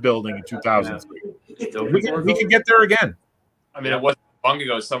 people in the building in 2003. We could get there again. I mean, it wasn't long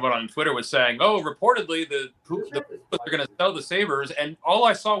ago. Someone on Twitter was saying, "Oh, reportedly the are going to sell the Sabres," and all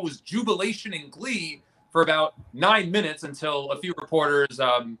I saw was jubilation and glee for about 9 minutes until a few reporters,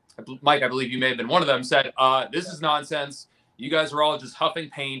 Mike, I believe you may have been one of them, said, "This is nonsense. You guys are all just huffing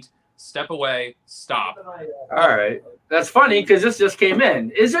paint. Step away. Stop." All right. That's funny because this just came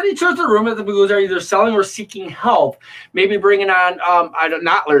in. Is there any truth to the rumor that the Blues are either selling or seeking help? Maybe bringing on,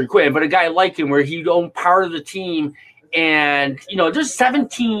 not Larry Quinn, but a guy like him where he'd own part of the team. And, there's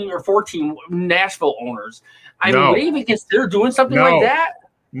 17 or 14 Nashville owners. I mean, would they even consider doing something like that?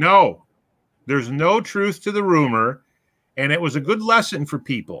 No. There's no truth to the rumor. And it was a good lesson for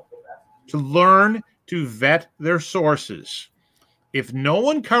people to learn to vet their sources. If no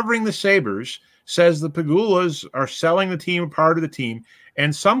one covering the Sabres says the Pegulas are selling the team, part of the team,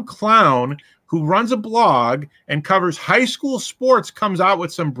 and some clown who runs a blog and covers high school sports comes out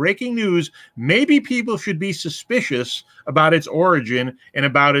with some breaking news, maybe people should be suspicious about its origin and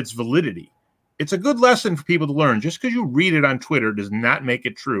about its validity. It's a good lesson for people to learn. Just because you read it on Twitter does not make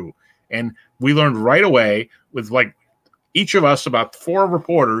it true. And we learned right away with each of us, about 4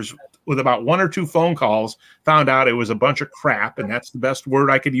 reporters, with about 1 or 2 phone calls, found out it was a bunch of crap, and that's the best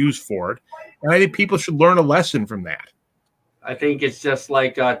word I could use for it. And I think people should learn a lesson from that. I think it's just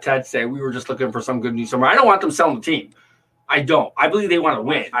like Ted said, we were just looking for some good news somewhere. I don't want them selling the team. I don't. I believe they want to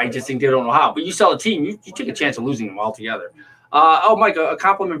win. I just think they don't know how. But you sell a team, you take a chance of losing them altogether. Mike, a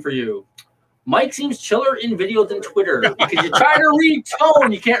compliment for you. Mike seems chiller in video than Twitter because you try to read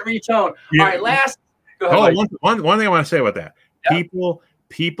tone, you can't read tone. Yeah. All right, last. Go ahead, one thing I want to say about that. Yep.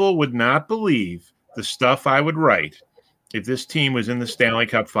 People would not believe the stuff I would write if this team was in the Stanley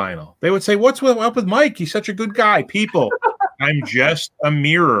Cup final. They would say, "What's up with Mike? He's such a good guy." People, I'm just a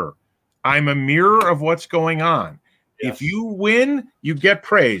mirror. I'm a mirror of what's going on. If you win, you get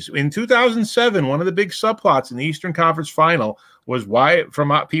praise. In 2007, one of the big subplots in the Eastern Conference Final was why,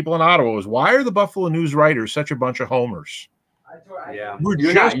 from people in Ottawa, was why are the Buffalo News writers such a bunch of homers? Yeah,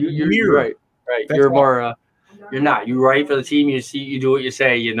 You're not. You're right. Right. That's You're more. You're not. You write for the team. You see. You do what you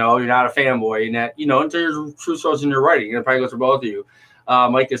say. You know. You're not a fanboy. And that. You know. There's truth shows in your writing. And it probably goes for both of you.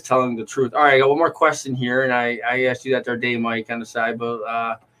 Mike is telling the truth. All right. I got one more question here, and I asked you that the other day, Mike, on the side,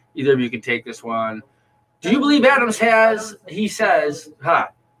 but either of you can take this one. Do you believe Adams has? He says,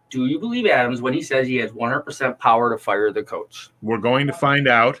 do you believe Adams when he says he has 100% power to fire the coach? We're going to find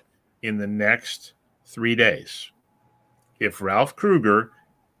out in the next 3 days. If Ralph Krueger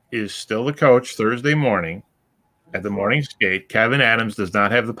is still the coach Thursday morning at the morning skate, Kevin Adams does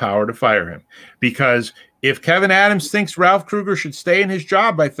not have the power to fire him. Because if Kevin Adams thinks Ralph Krueger should stay in his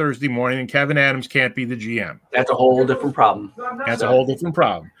job by Thursday morning, then Kevin Adams can't be the GM. That's a whole different problem. That's a whole different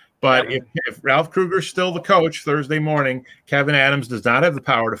problem. But if Ralph Krueger's still the coach Thursday morning, Kevin Adams does not have the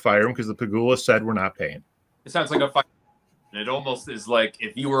power to fire him because the Pegula said we're not paying. It sounds like a fight. And it almost is like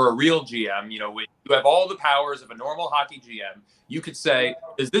if you were a real GM, you have all the powers of a normal hockey GM. You could say,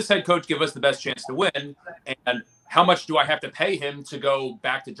 does this head coach give us the best chance to win? And how much do I have to pay him to go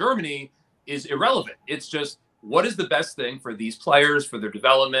back to Germany is irrelevant. It's just, what is the best thing for these players, for their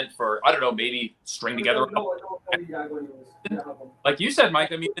development, for, I don't know, maybe string together. Like you said,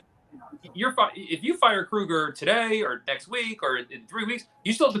 Mike, I mean, if you fire Krueger today or next week or in 3 weeks,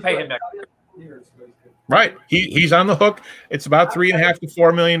 you still have to pay him next year. Right. He's on the hook. It's about $3.5 to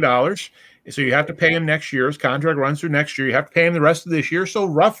 $4 million. So you have to pay him next year. His contract runs through next year. You have to pay him the rest of this year. So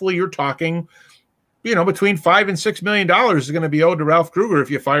roughly you're talking, between $5 and $6 million is going to be owed to Ralph Krueger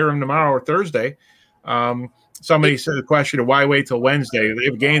if you fire him tomorrow or Thursday. Somebody said the question of why wait till Wednesday? They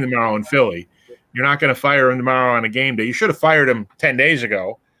have a game tomorrow in Philly. You're not going to fire him tomorrow on a game day. You should have fired him 10 days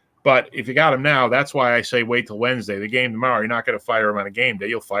ago. But if you got him now, that's why I say wait till Wednesday. The game tomorrow, you're not going to fire him on a game day.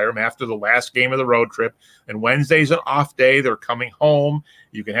 You'll fire him after the last game of the road trip. And Wednesday's an off day. They're coming home.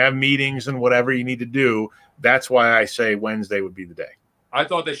 You can have meetings and whatever you need to do. That's why I say Wednesday would be the day. I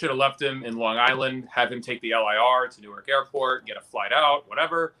thought they should have left him in Long Island, have him take the LIR to Newark Airport, get a flight out,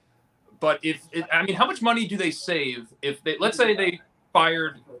 whatever. But how much money do they save if let's say they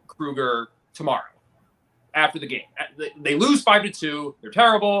fired Krueger tomorrow after the game? They lose 5-2. They're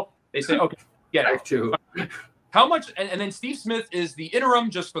terrible. They say, okay, get it. How much? And then Steve Smith is the interim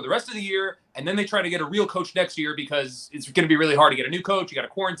just for the rest of the year. And then they try to get a real coach next year because it's going to be really hard to get a new coach. You got to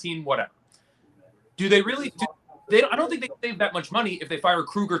quarantine, whatever. Do they really? I don't think they save that much money if they fire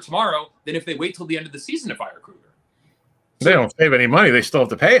Krueger tomorrow than if they wait till the end of the season to fire Krueger. They don't save any money. They still have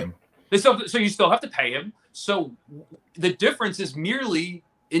to pay him. So you still have to pay him. So the difference is merely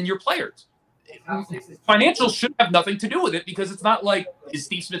in your players. Financials should have nothing to do with it because it's not like, is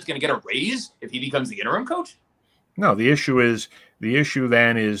Steve Smith going to get a raise if he becomes the interim coach? No, the issue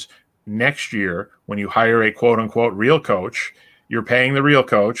then is next year when you hire a quote unquote real coach, you're paying the real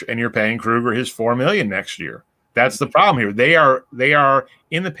coach and you're paying Krueger his $4 million next year. That's the problem here. They are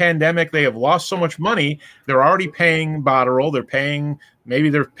in the pandemic. They have lost so much money. They're already paying Botterill. Maybe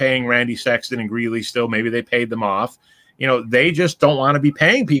they're paying Randy Sexton and Greeley still. Maybe they paid them off. They just don't want to be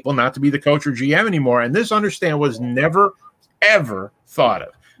paying people not to be the coach or GM anymore. And this, was never, ever thought of.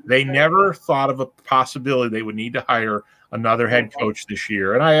 They never thought of a possibility they would need to hire another head coach this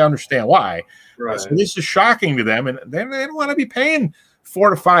year. And I understand why. Right. So this is shocking to them. And they don't want to be paying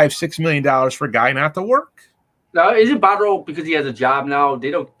 $4 to $6 million for a guy not to work. Now, isn't Botterill because he has a job now?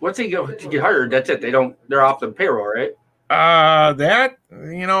 They don't. Once they get hired, that's it. They're off the payroll, right?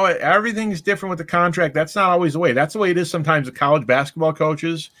 Everything's different with the contract. That's not always the way. That's the way it is sometimes with college basketball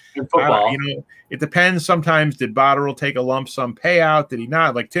coaches. In football. It depends. Sometimes did Botterill take a lump sum payout? Did he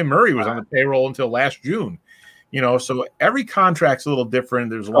not? Like Tim Murray was on the payroll until last June. So every contract's a little different.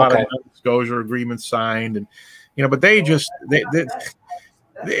 There's a lot of disclosure agreements signed, and but this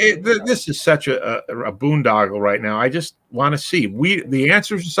is such a boondoggle right now. I just want to see the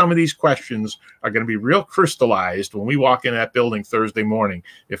answers to some of these questions are going to be real crystallized when we walk in that building Thursday morning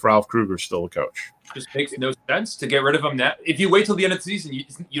if Ralph Krueger's still a coach. Just makes no sense to get rid of him now. If you wait till the end of the season,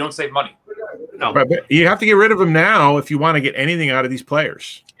 you don't save money. No. But you have to get rid of him now if you want to get anything out of these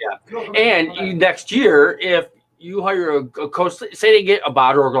players. Yeah. And next year, if you hire a coach, say they get a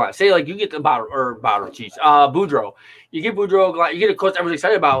Botterill or Glenn, say like you get the Boudreaux. You get Boudreaux, you get a coach everyone's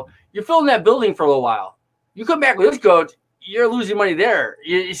excited about. You're filling that building for a little while. You come back with this coach, you're losing money there.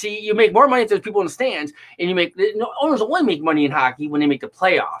 You see, you make more money if there's people in the stands, and owners only make money in hockey when they make the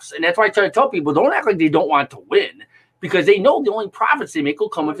playoffs. And that's why I try to tell people, don't act like they don't want to win, because they know the only profits they make will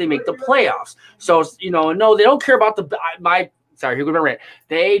come if they make the playoffs. So, no, they don't care about here we go, rant.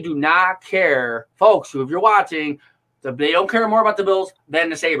 They do not care, folks, if you're watching, They don't care more about the Bills than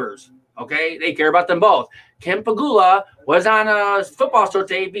the Sabres. Okay, they care about them both. Kim Pagula was on a football store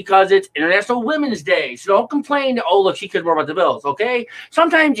today because it's International Women's Day. So don't complain. Oh, look, she cares more about the Bills. Okay,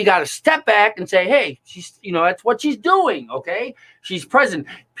 sometimes you got to step back and say, hey, she's, that's what she's doing. Okay, she's present.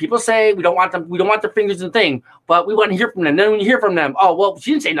 People say we don't want them. We don't want their fingers in the thing, but we want to hear from them. Then when you hear from them, oh well,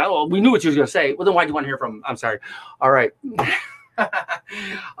 she didn't say no. Well, we knew what she was going to say. Well, then why do you want to hear from them? I'm sorry. All right.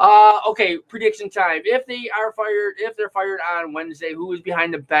 Okay, prediction time. If they're fired on Wednesday, who is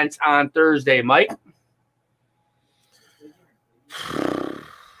behind the bench on Thursday, Mike?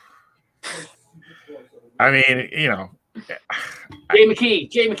 I mean, Jay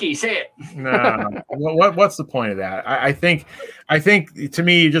McKee, say it. No. What's the point of that? I think to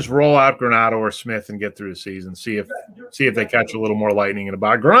me, you just roll out Granato or Smith and get through the season. See if they catch a little more lightning in the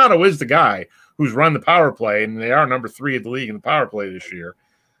bottom. Granato is the guy who's run the power play, and they are number 3 of the league in the power play this year.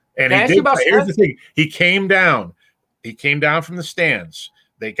 And here's the thing: he came down from the stands.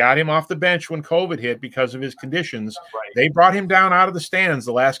 They got him off the bench when COVID hit because of his conditions. Right. They brought him down out of the stands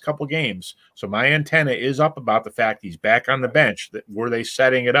the last couple games. So my antenna is up about the fact he's back on the bench. Were they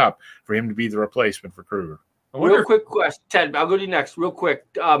setting it up for him to be the replacement for Kruger? Real quick question, Ted. I'll go to you next. Real quick,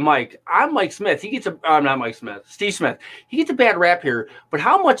 Mike. I'm Mike Smith. He gets not Mike Smith. Steve Smith. He gets a bad rap here. But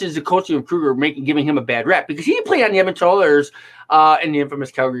how much is the coaching of Kruger giving him a bad rap? Because he played on the Edmonton Oilers in the infamous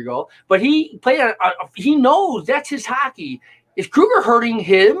Calgary goal. But he played on. He knows that's his hockey. Is Kruger hurting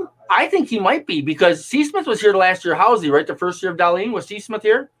him? I think he might be, because Steve Smith was here last year. How was he? Right, the first year of Darlene, was Steve Smith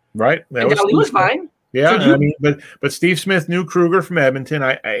here? Right. Darlene was fine. Yeah, so but Steve Smith knew Kruger from Edmonton.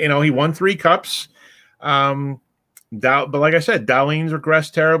 He won 3 cups. But like I said, Darlene's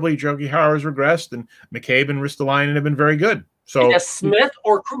regressed terribly. Jogi Hauer's regressed, and McCabe and Ristolainen have been very good. So is Smith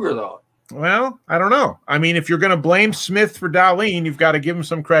or Kruger though? Well, I don't know. I mean, if you're going to blame Smith for Darlene, you've got to give him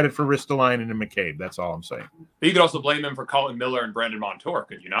some credit for Ristolainen and McCabe. That's all I'm saying. But you could also blame him for Colin Miller and Brandon Montour,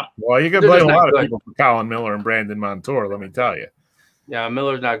 could you not? Well, you could blame a lot of people for Colin Miller and Brandon Montour, let me tell you. Yeah,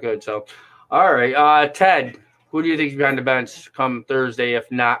 Miller's not good. So, all right. Ted, who do you think is behind the bench come Thursday, if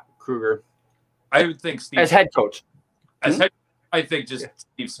not Kruger? I would think Steve. As head coach. I think just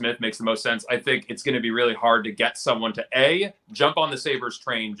Steve Smith makes the most sense. I think it's going to be really hard to get someone to A, jump on the Sabres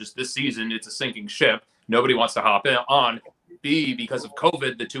train just this season. It's a sinking ship. Nobody wants to hop on. B, because of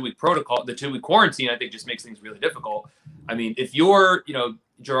COVID, the 2-week protocol, the 2-week quarantine, I think just makes things really difficult. I mean, if you're,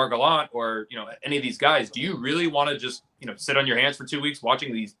 Gerard Gallant or, any of these guys, do you really want to just, sit on your hands for 2 weeks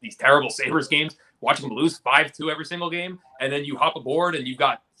watching these terrible Sabres games, watching them lose 5-2 every single game, and then you hop aboard and you've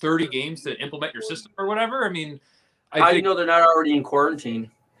got 30 games to implement your system or whatever? I mean, how do you know they're not already in quarantine?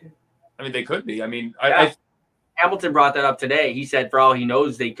 I mean, they could be. I mean, Hamilton brought that up today. He said, for all he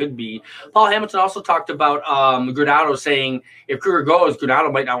knows, they could be. Paul Hamilton also talked about Granato saying if Kruger goes,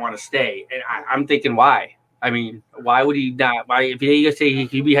 Granato might not want to stay. And I'm thinking, why? I mean, why would he not? Why, if he say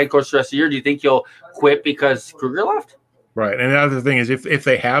he'd be head coach the rest of the year, do you think he'll quit because Kruger left? Right. And the other thing is, if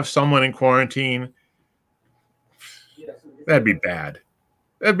they have someone in quarantine, that'd be bad.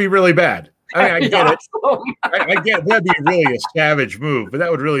 That'd be really bad. I mean, I get it. I get it. That'd be really a savage move, but that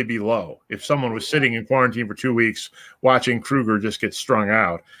would really be low if someone was sitting in quarantine for 2 weeks watching Kruger just get strung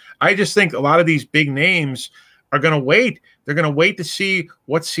out. I just think a lot of these big names are going to wait. They're going to wait to see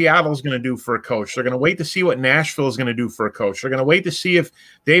what Seattle's going to do for a coach. They're going to wait to see what Nashville is going to do for a coach. They're going to wait to see if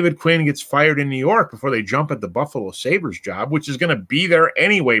David Quinn gets fired in New York before they jump at the Buffalo Sabres job, which is going to be there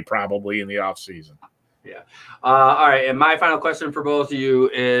anyway probably in the offseason. Yeah. All right. And my final question for both of you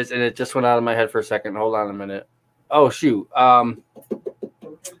is, and it just went out of my head for a second. Hold on a minute. Oh, shoot. Gosh,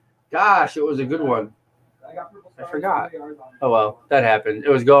 it was a good one. I forgot. Oh, well, that happened. It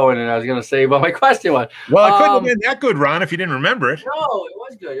was going, and I was going to say what my question was. Well, it couldn't have been that good, Ron, if you didn't remember it. No, it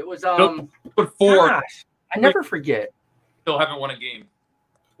was good. It was, Put 4. Gosh, I never forget. Still haven't won a game.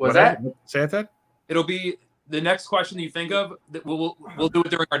 Was that? Say that? It'll be the next question that you think of. That we'll do it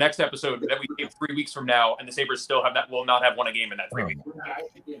during our next episode that we give 3 weeks from now, and the Sabres still will not have won a game in that 3 weeks.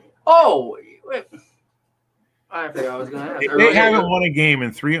 Oh, wait. I forgot I was going to ask. They haven't won a game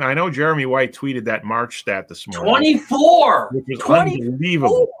in 3. I know Jeremy White tweeted that March stat this morning. 24. Which was 24.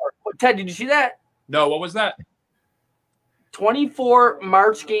 unbelievable. Ted, did you see that? No, what was that? 24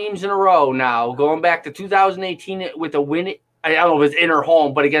 March games in a row now, going back to 2018 with a win. I don't know if it's in or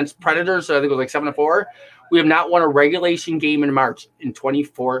home, but against Predators, so I think it was like 7-4. We have not won a regulation game in March in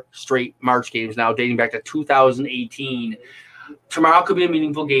 24 straight March games now, dating back to 2018. Tomorrow could be a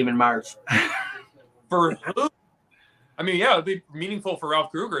meaningful game in March. For who? I mean, yeah, it'd be meaningful for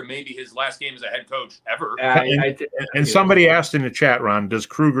Ralph Kruger. It may be his last game as a head coach ever. And somebody asked in the chat, Ron, does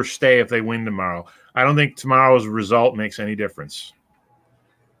Kruger stay if they win tomorrow? I don't think tomorrow's result makes any difference.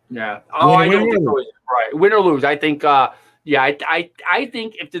 Yeah. Oh, I Win don't or think lose. so. Right. Win or lose. I think. Yeah. I think I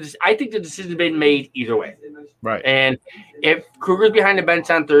think the decision's been made either way. Right. And if Kruger's behind the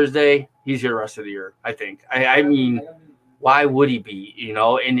bench on Thursday, he's here the rest of the year. I think. I mean, why would he be?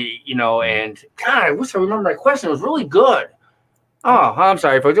 And God, I wish I remember my question. It was really good. Oh, I'm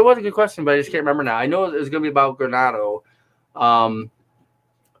sorry, folks. It was a good question, but I just can't remember now. I know it was going to be about Granato. What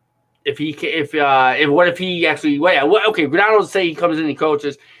if he actually? Okay, Granato say he comes in and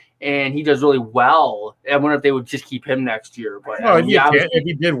coaches, and he does really well. I wonder if they would just keep him next year. But Well, if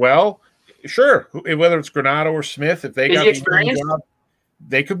he did well, sure. Whether it's Granato or Smith, if they is got he experienced? Job,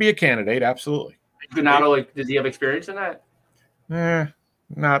 they could be a candidate. Absolutely. Granato, does he have experience in that?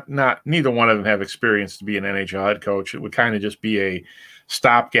 Not. Neither one of them have experience to be an NHL head coach. It would kind of just be a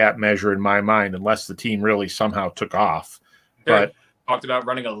stopgap measure in my mind, unless the team really somehow took off. But talked about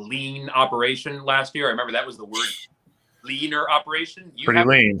running a lean operation last year. I remember that was the word, leaner operation. You pretty have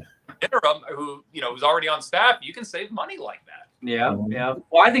lean. Interim who's already on staff. You can save money like that. Yeah.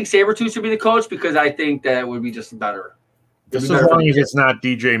 Well, I think Sabretooth should be the coach because I think that would be just better. Just as long as it's not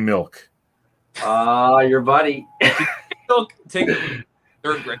DJ Milk. Your buddy. Take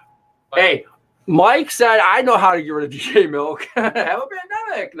third grade. Hey, Mike said, I know how to get rid of DJ Milk. Have a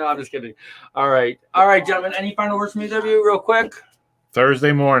pandemic. No, I'm just kidding. All right, gentlemen. Any final words from either of you real quick?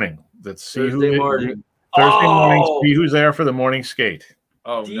 Thursday morning. Let's see Thursday morning, see who's there for the morning skate.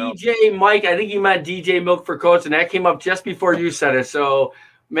 Oh, DJ Mike, I think you meant DJ Milk for coach, and that came up just before you said it. So,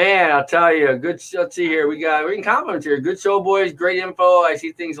 man, I'll tell you, good. Let's see here. We can compliment here. Good show, boys. Great info. I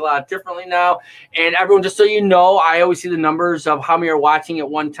see things a lot differently now. And everyone, just so you know, I always see the numbers of how many are watching at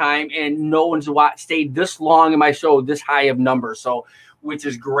one time, and no one's stayed this long in my show, this high of numbers. So, which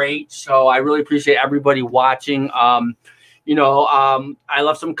is great. So, I really appreciate everybody watching. I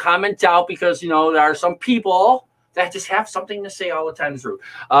left some comments out because there are some people that just have something to say all the time through.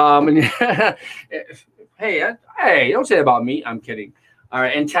 Hey, don't say that about me. I'm kidding. All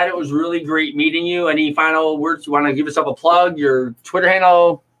right. And Ted, it was really great meeting you. Any final words? You want to give yourself a plug, your Twitter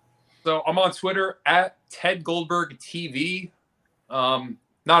handle? So I'm on Twitter at Ted Goldberg TV.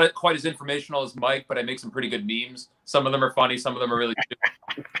 Not quite as informational as Mike, but I make some pretty good memes. Some of them are funny. Some of them are really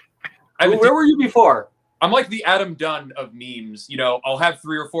stupid. Where were you before? I'm like the Adam Dunn of memes. I'll have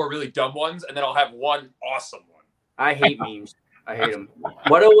 3 or 4 really dumb ones, and then I'll have one awesome one. I hate memes. I hate them.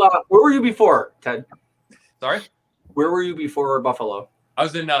 Where were you before, Ted? Sorry? Where were you before Buffalo? I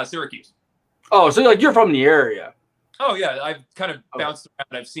was in Syracuse. Oh, so you're from the area. Oh, yeah. I've kind of bounced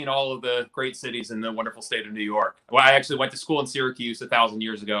around. I've seen all of the great cities in the wonderful state of New York. Well, I actually went to school in Syracuse 1,000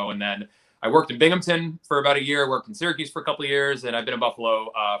 years ago, and then I worked in Binghamton for about a year, worked in Syracuse for a couple of years, and I've been in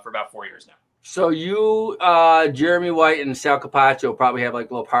Buffalo for about 4 years now. So you, Jeremy White, and Sal Capaccio probably have like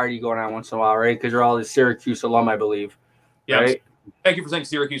a little party going on once in a while, right? Because you're all the Syracuse alum, I believe. Yeah. Right? Thank you for saying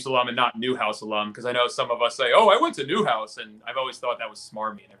Syracuse alum and not Newhouse alum, because I know some of us say, "Oh, I went to Newhouse," and I've always thought that was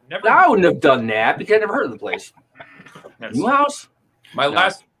smarmy. I wouldn't have done that because I never heard of the place. Newhouse. My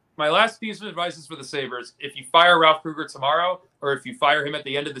last piece of advice is for the Sabres: if you fire Ralph Kruger tomorrow, or if you fire him at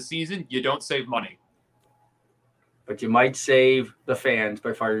the end of the season, you don't save money. But you might save the fans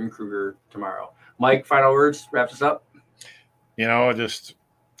by firing Kruger tomorrow. Mike, final words. Wrap this up.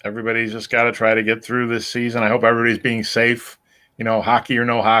 Everybody's just got to try to get through this season. I hope everybody's being safe. Hockey or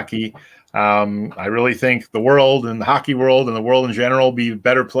no hockey. I really think the world and the hockey world and the world in general will be a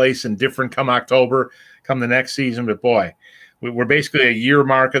better place and different come October, come the next season. But boy, we're basically a year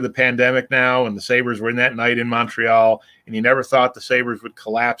mark of the pandemic now, and the Sabres were in that night in Montreal, and you never thought the Sabres would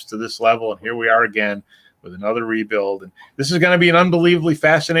collapse to this level, and here we are again with another rebuild. And this is going to be an unbelievably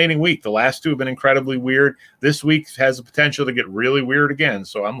fascinating week. The last 2 have been incredibly weird. This week has the potential to get really weird again,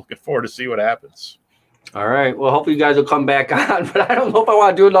 so I'm looking forward to see what happens. All right. Well, hopefully you guys will come back on, but I don't know if I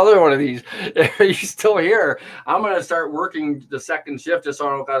want to do another one of these. If you're still here, I'm going to start working the second shift just so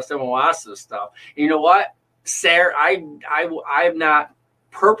I don't got to still watch this stuff. And you know what, Sarah? I have not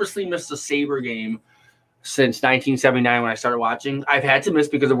purposely missed a Sabre game since 1979 when I started watching. I've had to miss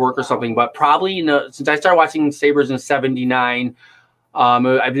because of work or something, but probably since I started watching Sabres in '79.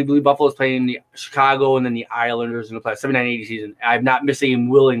 I believe Buffalo is playing the Chicago and then the Islanders in the 79-80 season. I've not missed a game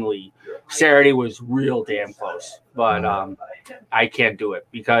willingly. Saturday was real damn close, but I can't do it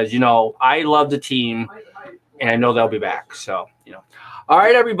because, I love the team and I know they'll be back. So, All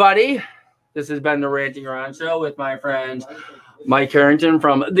right, everybody. This has been the Ranting Around Show with my friend Mike Harrington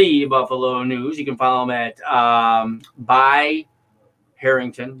from the Buffalo News. You can follow him at By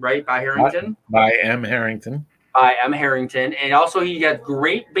Harrington, right? By Harrington? By M. Harrington. by M. Harrington. And also he got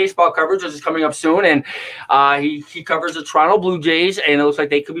great baseball coverage, which is coming up soon. And he covers the Toronto Blue Jays, and it looks like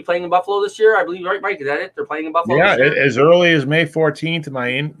they could be playing in Buffalo this year. I believe, right, Mike? Is that it? They're playing in Buffalo Yeah, this year? as early as May 14th.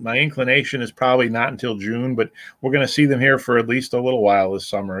 My inclination is probably not until June, but we're going to see them here for at least a little while this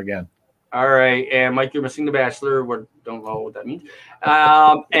summer again. All right, and Mike, you're missing The Bachelor. We don't know what that means.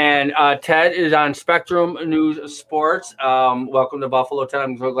 And Ted is on Spectrum News Sports. Welcome to Buffalo, Ted.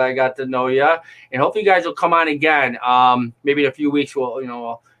 I'm so glad I got to know you, and hopefully you guys will come on again. Maybe in a few weeks we'll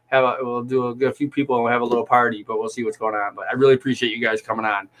get a few people and we'll have a little party, but we'll see what's going on. But I really appreciate you guys coming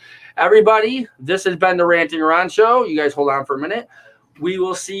on. Everybody, this has been the Ranting Ron Show. You guys hold on for a minute. We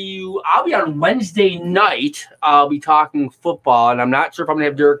will see you. I'll be on Wednesday night. I'll be talking football, and I'm not sure if I'm going to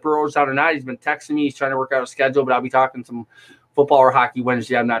have Derek Burrows on or not. He's been texting me. He's trying to work out a schedule, but I'll be talking some football or hockey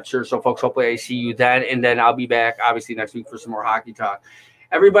Wednesday. I'm not sure. So, folks, hopefully I see you then, and then I'll be back, obviously, next week for some more hockey talk.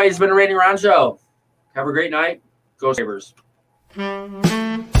 Everybody's been a Ranting Ron Show. Have a great night. Go Sabres.